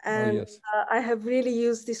 And yes. I have really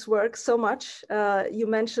used this work so much. You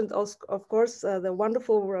mentioned, also, of course, the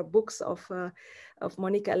wonderful books of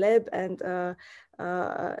Monique Aleb and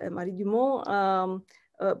Marie Dumont,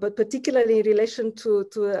 but particularly in relation to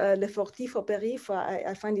Les Fortifs au Périph',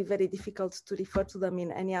 I find it very difficult to refer to them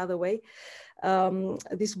in any other way.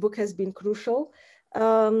 This book has been crucial.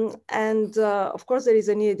 And of course, there is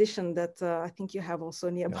a new edition that I think you have also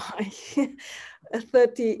nearby, a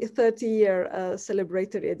 30-year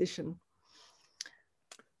celebratory edition.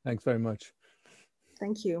 Thanks very much.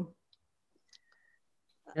 Thank you.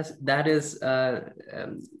 Yes, that is,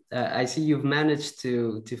 I see you've managed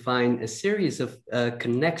to find a series of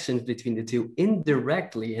connections between the two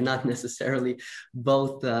indirectly and not necessarily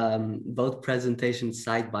both presentations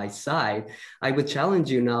side by side. I would challenge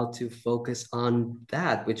you now to focus on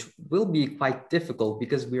that, which will be quite difficult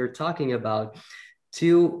because we are talking about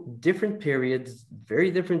two different periods, very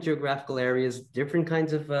different geographical areas, different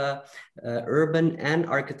kinds of urban and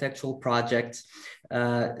architectural projects.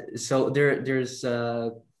 So there's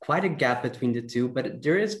quite a gap between the two, but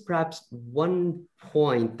there is perhaps one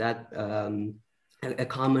point that a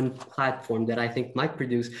common platform that I think might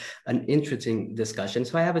produce an interesting discussion.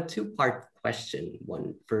 So I have a two-part question,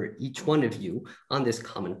 one for each one of you on this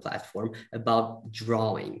common platform about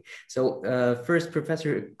drawing. So first,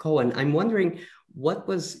 Professor Cohen, I'm wondering, what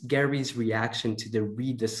was Gary's reaction to the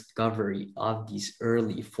rediscovery of these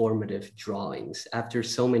early formative drawings after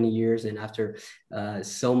so many years and after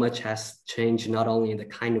so much has changed, not only in the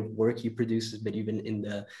kind of work he produces, but even in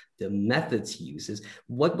the methods he uses.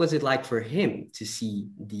 What was it like for him to see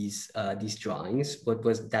these drawings? What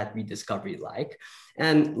was that rediscovery like?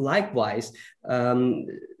 And likewise,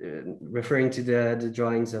 referring to the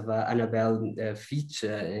drawings of Annabelle Fietsch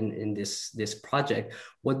in this project,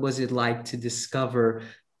 what was it like to discover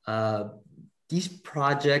these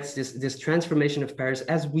projects, this transformation of Paris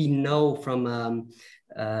as we know from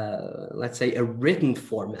let's say a written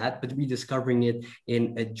format, but rediscovering it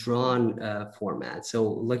in a drawn format. So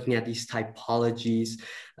looking at these typologies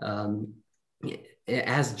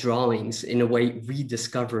as drawings, in a way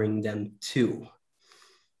rediscovering them too.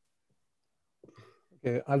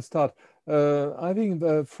 Okay, I'll start. I think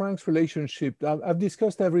Frank's relationship, I've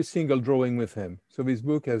discussed every single drawing with him. So this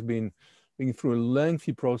book has been through a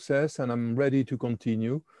lengthy process, and I'm ready to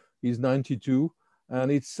continue. He's 92,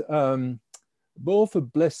 and it's both a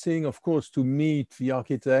blessing, of course, to meet the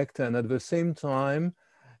architect, and at the same time,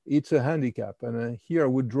 it's a handicap. And here I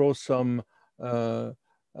would draw some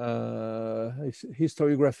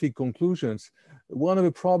historiographic conclusions. One of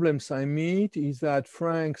the problems I meet is that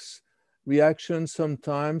Frank's reaction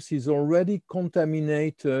sometimes is already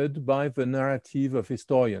contaminated by the narrative of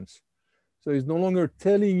historians. So he's no longer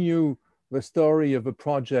telling you the story of a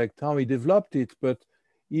project, how he developed it, but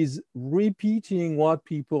is repeating what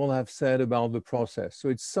people have said about the process. So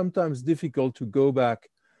it's sometimes difficult to go back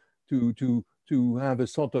to have a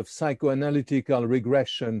sort of psychoanalytical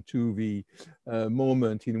regression to the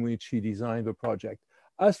moment in which he designed the project.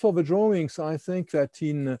 As for the drawings, I think that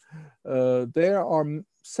there are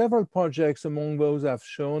several projects among those I've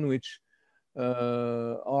shown which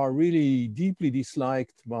are really deeply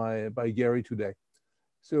disliked by Gehry today.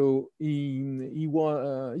 So he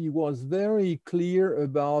was very clear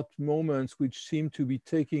about moments which seemed to be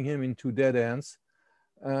taking him into dead ends,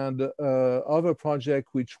 and other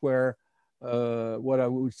projects which were what I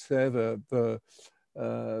would say the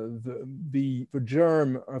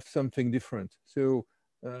germ of something different. So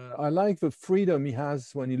I like the freedom he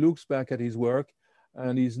has when he looks back at his work,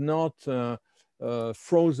 and he's not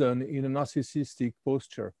frozen in a narcissistic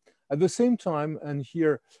posture. At the same time, and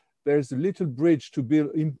here there's a little bridge to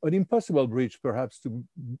build, an impossible bridge perhaps to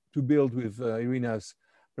build with Irina's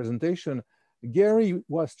presentation. Gehry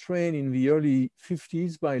was trained in the early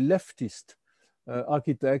 50s by leftist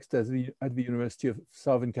architects at the University of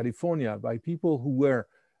Southern California, by people who were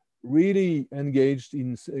really engaged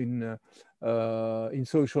in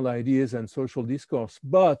social ideas and social discourse.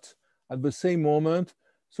 But at the same moment,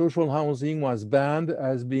 social housing was banned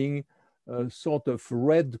as being a sort of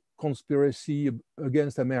red conspiracy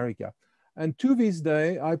against America. And to this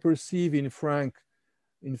day, I perceive in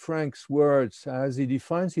Frank's words, as he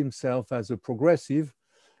defines himself as a progressive,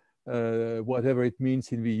 whatever it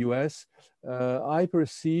means in the US, I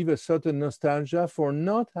perceive a certain nostalgia for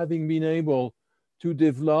not having been able to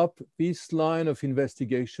develop this line of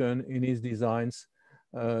investigation in his designs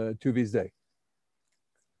to this day.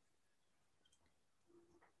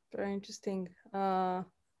 Very interesting.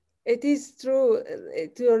 It is true.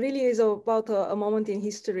 It really is about a moment in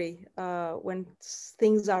history when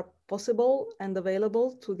things are possible and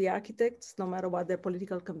available to the architects, no matter what their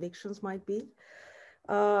political convictions might be.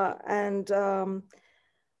 When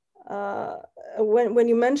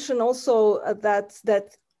you mention also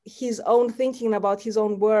that his own thinking about his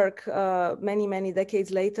own work many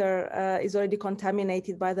decades later is already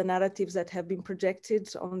contaminated by the narratives that have been projected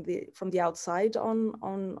from the outside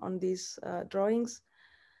on these drawings.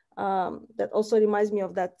 That also reminds me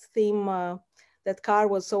of that theme that Carr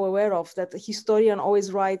was so aware of, that the historian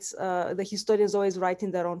always writes, the historians always write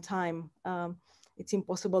in their own time. It's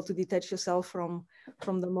impossible to detach yourself from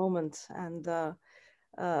the moment, and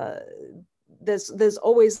there's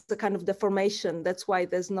always the kind of deformation. That's why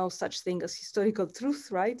there's no such thing as historical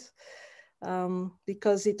truth, right?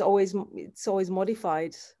 Because it's always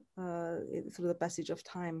modified through the passage of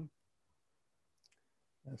time.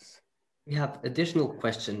 Yes. We have additional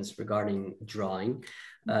questions regarding drawing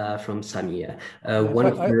from Samia.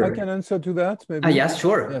 I can answer to that, maybe. Yes,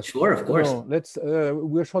 sure. Yes. Sure, of course. No,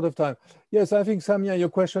 we're short of time. Yes, I think, Samia, your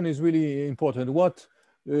question is really important. What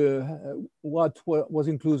was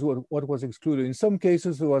included, what was excluded? In some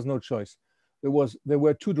cases, there was no choice. There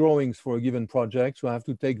were two drawings for a given project, so I have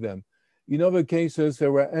to take them. In other cases,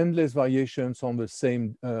 there were endless variations on the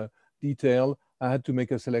same detail. I had to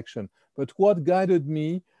make a selection. But what guided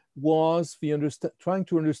me was trying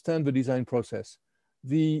to understand the design process,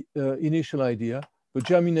 the initial idea, the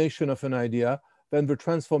germination of an idea, then the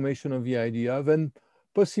transformation of the idea, then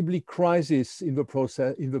possibly crisis in the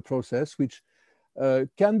process, which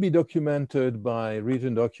can be documented by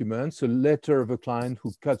written documents, a letter of a client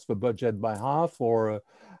who cuts the budget by half, or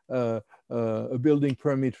a building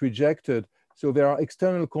permit rejected. So there are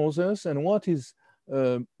external causes, and what is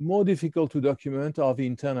more difficult to document are the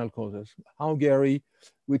internal causes. How Gary,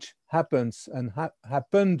 which happens and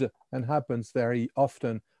happened and happens very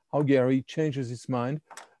often, how Gary changes his mind,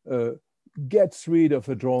 gets rid of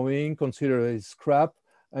a drawing, consider it scrap,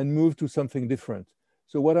 and move to something different.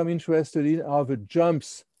 So what I'm interested in are the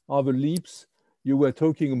jumps, are the leaps. You were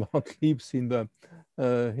talking about leaps in the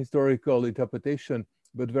historical interpretation,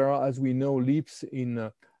 but there are, as we know, leaps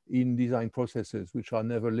in design processes, which are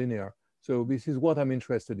never linear. So this is what I'm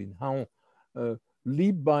interested in, how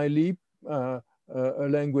leap by leap, a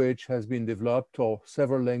language has been developed, or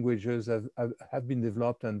several languages have been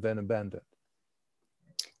developed and then abandoned.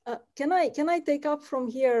 Can I take up from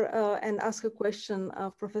here and ask a question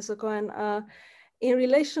of Professor Cohen? In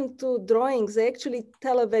relation to drawings, they actually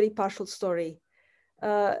tell a very partial story.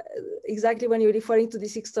 Exactly when you're referring to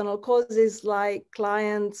these external causes, like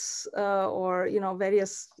clients or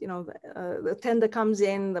various, the tender comes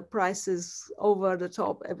in, the price is over the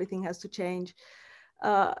top, everything has to change.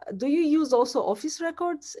 Do you use also office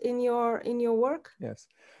records in your work? Yes.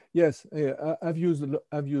 Yes, I've used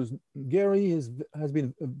Gary has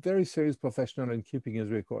been a very serious professional in keeping his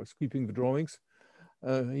records, keeping the drawings.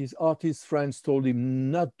 His artist friends told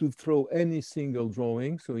him not to throw any single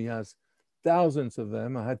drawing, so he has thousands of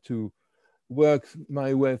them. I had to work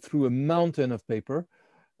my way through a mountain of paper,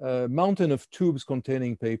 a mountain of tubes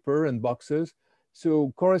containing paper and boxes.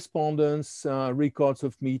 So correspondence, records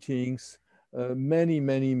of meetings, many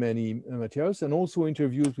materials, and also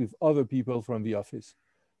interviews with other people from the office.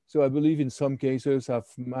 So I believe in some cases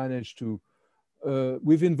I've managed to,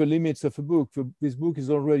 within the limits of a book, this book is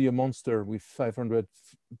already a monster with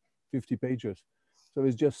 550 pages. So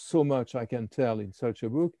it's just so much I can tell in such a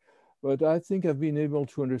book. But I think I've been able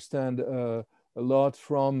to understand a lot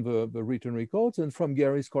from the written records and from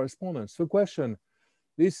Gary's correspondence. The question,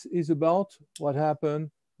 this is about what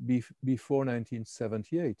happened before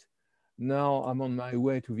 1978. Now I'm on my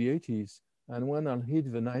way to the 80s. And when I'll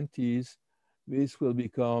hit the 90s, this will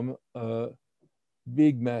become a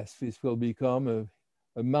big mess. This will become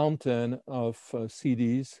a mountain of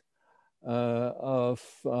CDs, of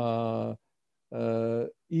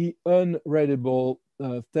unreadable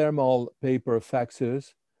thermal paper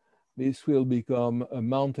faxes. This will become a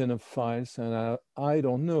mountain of files, and I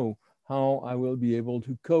don't know how I will be able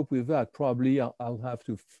to cope with that. Probably I'll have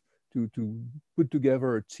to put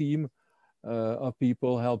together a team of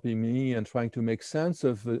people helping me and trying to make sense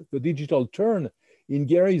of the digital turn in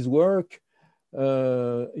Gary's work.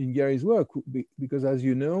 Because as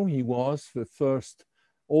you know, he was the first,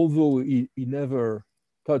 although he never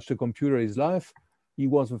touched a computer in his life, he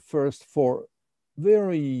was the first, for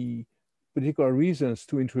very particular reasons,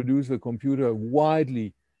 to introduce the computer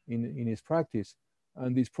widely in his practice.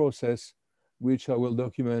 And this process, which I will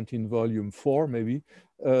document in volume 4, maybe,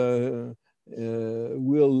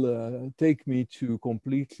 will take me to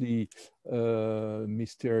completely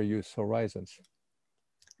mysterious horizons.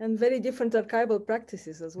 And very different archival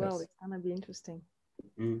practices as well. Yes. It's gonna be interesting.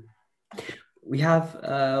 Mm. We have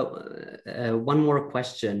one more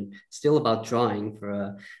question still about drawing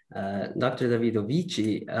for Dr.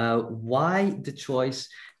 Davidovici. Why the choice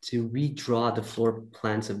to redraw the floor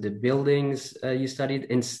plans of the buildings you studied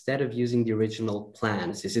instead of using the original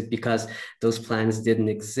plans? Is it because those plans didn't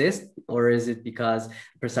exist, or is it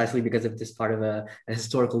precisely because of this part of a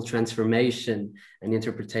historical transformation and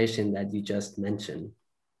interpretation that you just mentioned?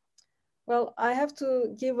 Well, I have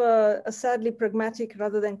to give a sadly pragmatic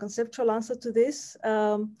rather than conceptual answer to this.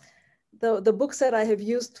 The books that I have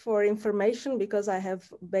used for information, because I have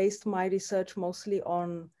based my research mostly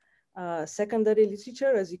on secondary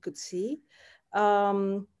literature, as you could see,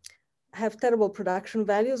 have terrible production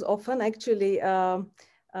values. Often, actually,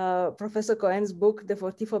 Professor Cohen's book, De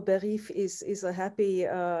Forti for Berif, is a happy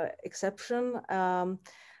exception.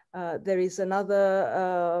 There is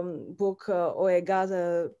another book,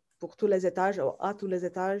 Oega, Pour tous les étages, or À tous les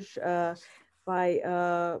étages, by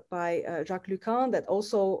Jacques Lucan, that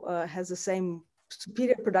also has the same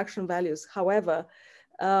superior production values. However,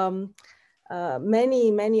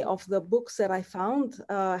 many of the books that I found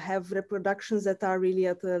have reproductions that are really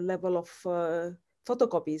at the level of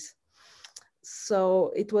photocopies.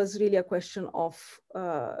 So it was really a question of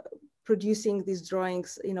producing these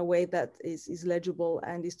drawings in a way that is legible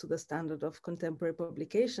and is to the standard of contemporary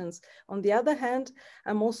publications. On the other hand,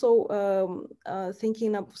 I'm also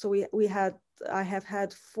thinking of, so I have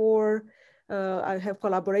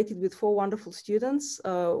collaborated with 4 wonderful students,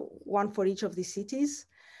 one for each of these cities.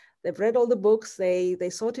 they've read all the books, they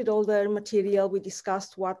sorted all their material, we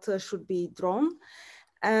discussed what should be drawn.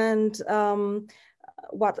 And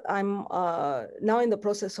what I'm now in the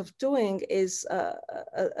process of doing is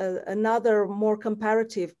another more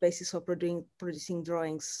comparative basis of producing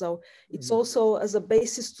drawings. So it's also as a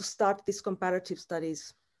basis to start these comparative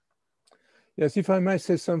studies. Yes, if I might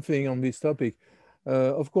say something on this topic,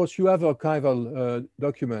 of course, you have archival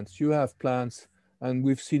documents, you have plans, and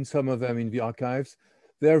we've seen some of them in the archives.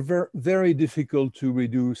 They're very difficult to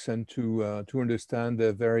reduce and to understand.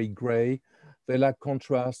 They're very gray. They lack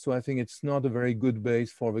contrast. So I think it's not a very good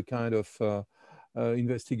base for the kind of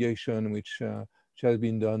investigation which has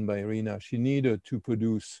been done by Irina. She needed to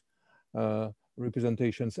produce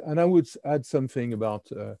representations. And I would add something about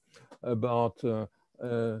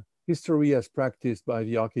history as practiced by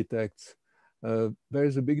the architects. There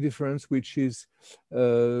is a big difference, which is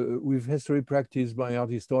with history practiced by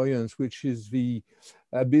art historians, which is the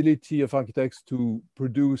ability of architects to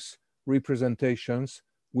produce representations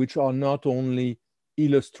which are not only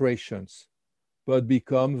illustrations, but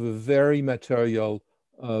become the very material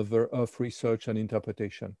of research and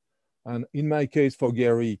interpretation. And in my case, for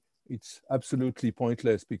Gary, it's absolutely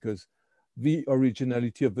pointless because the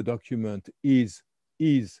originality of the document is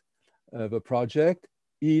the project.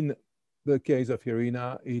 In the case of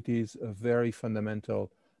Irina, it is a very fundamental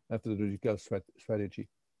methodological strategy.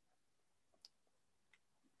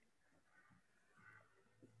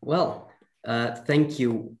 Well, thank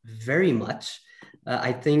you very much.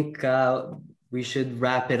 I think we should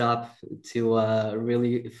wrap it up to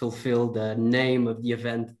really fulfill the name of the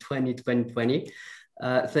event 2020.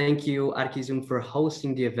 Thank you, Archizum, for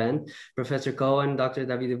hosting the event. Professor Cohen, Dr.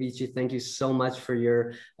 Davidovici, thank you so much for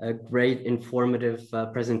your great informative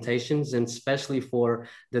presentations, and especially for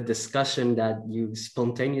the discussion that you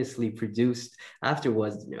spontaneously produced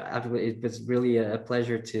afterwards. It was really a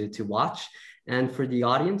pleasure to watch. And for the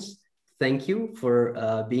audience, thank you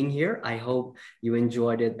for being here. I hope you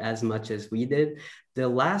enjoyed it as much as we did. The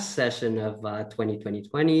last session of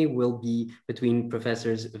 2020 will be between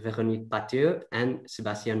Professors Véronique Patrão and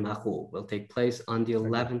Sébastien Marot. Will take place on the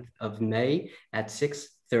 11th of May at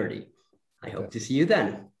 6:30. I hope to see you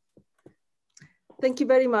then. Thank you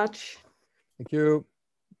very much. Thank you.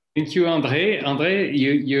 Thank you, André. André,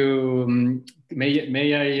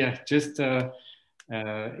 may I just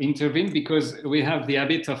intervene, because we have the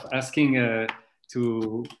habit of asking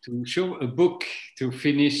to show a book, to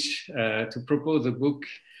finish, to propose a book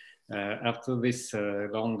after this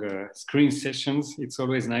long screen sessions. It's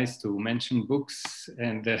always nice to mention books,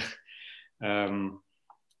 and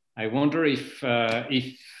I wonder if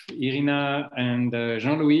Irina and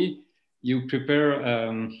Jean-Louis, you prepare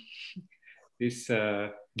this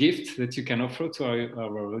gift that you can offer to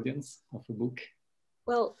our audience of a book.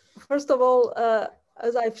 Well, first of all,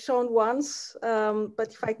 as I've shown once, but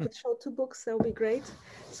if I could show two books, that would be great.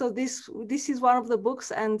 So this is one of the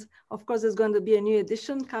books, and of course there's going to be a new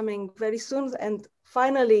edition coming very soon, and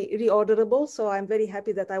finally reorderable. So I'm very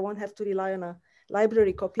happy that I won't have to rely on a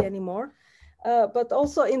library copy anymore. But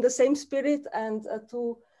also in the same spirit, and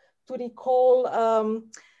to recall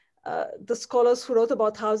the scholars who wrote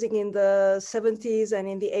about housing in the 70s and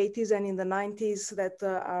in the 80s and in the 90s that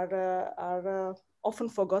are often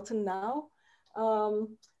forgotten now.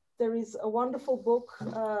 There is a wonderful book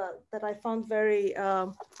that I found very,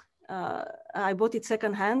 I bought it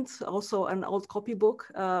secondhand, also an old copy book,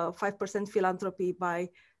 5% Philanthropy by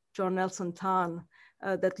John Nelson Tan,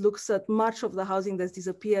 that looks at much of the housing that's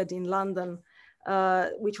disappeared in London,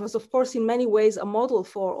 which was of course in many ways a model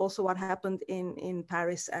for also what happened in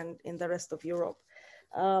Paris and in the rest of Europe.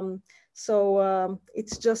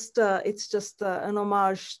 It's just an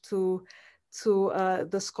homage to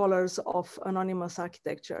the scholars of anonymous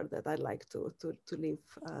architecture that I'd like to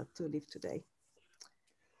leave today.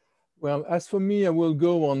 Well, as for me, I will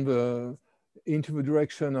go into the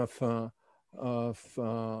direction of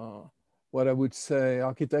what I would say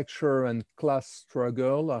architecture and class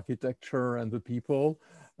struggle, architecture and the people.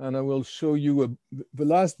 And I will show you the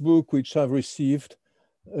last book which I've received,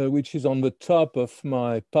 which is on the top of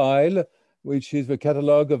my pile, which is the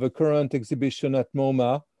catalog of a current exhibition at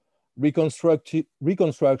MoMA,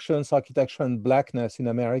 Reconstructions, Architecture and Blackness in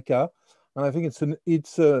America. And I think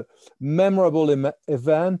it's a memorable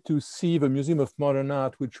event to see the Museum of Modern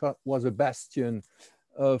Art, which was a bastion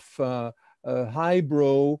of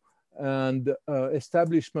highbrow and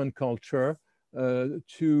establishment culture,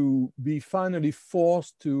 to be finally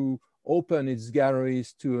forced to open its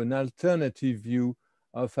galleries to an alternative view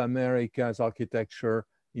of America's architecture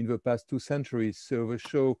in the past 2 centuries. So the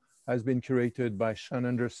show has been curated by Sean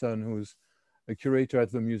Anderson, who's a curator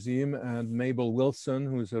at the museum, and Mabel Wilson,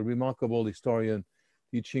 who's a remarkable historian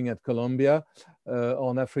teaching at Columbia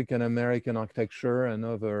on African American architecture and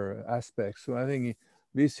other aspects. So I think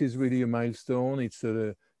this is really a milestone. It's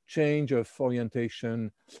a change of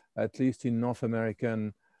orientation, at least in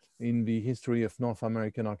in the history of North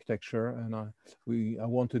American architecture. And I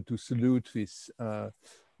wanted to salute this,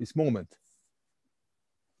 this moment.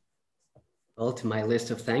 Well, to my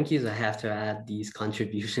list of thank yous, I have to add these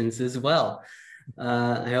contributions as well.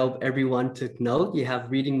 I hope everyone took note. You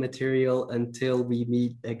have reading material until we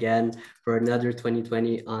meet again for another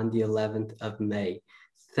 2020 on the 11th of May.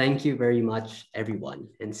 Thank you very much, everyone,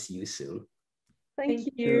 and see you soon. Thank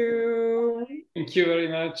you. Thank you very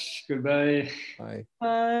much. Goodbye. Bye.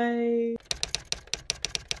 Bye.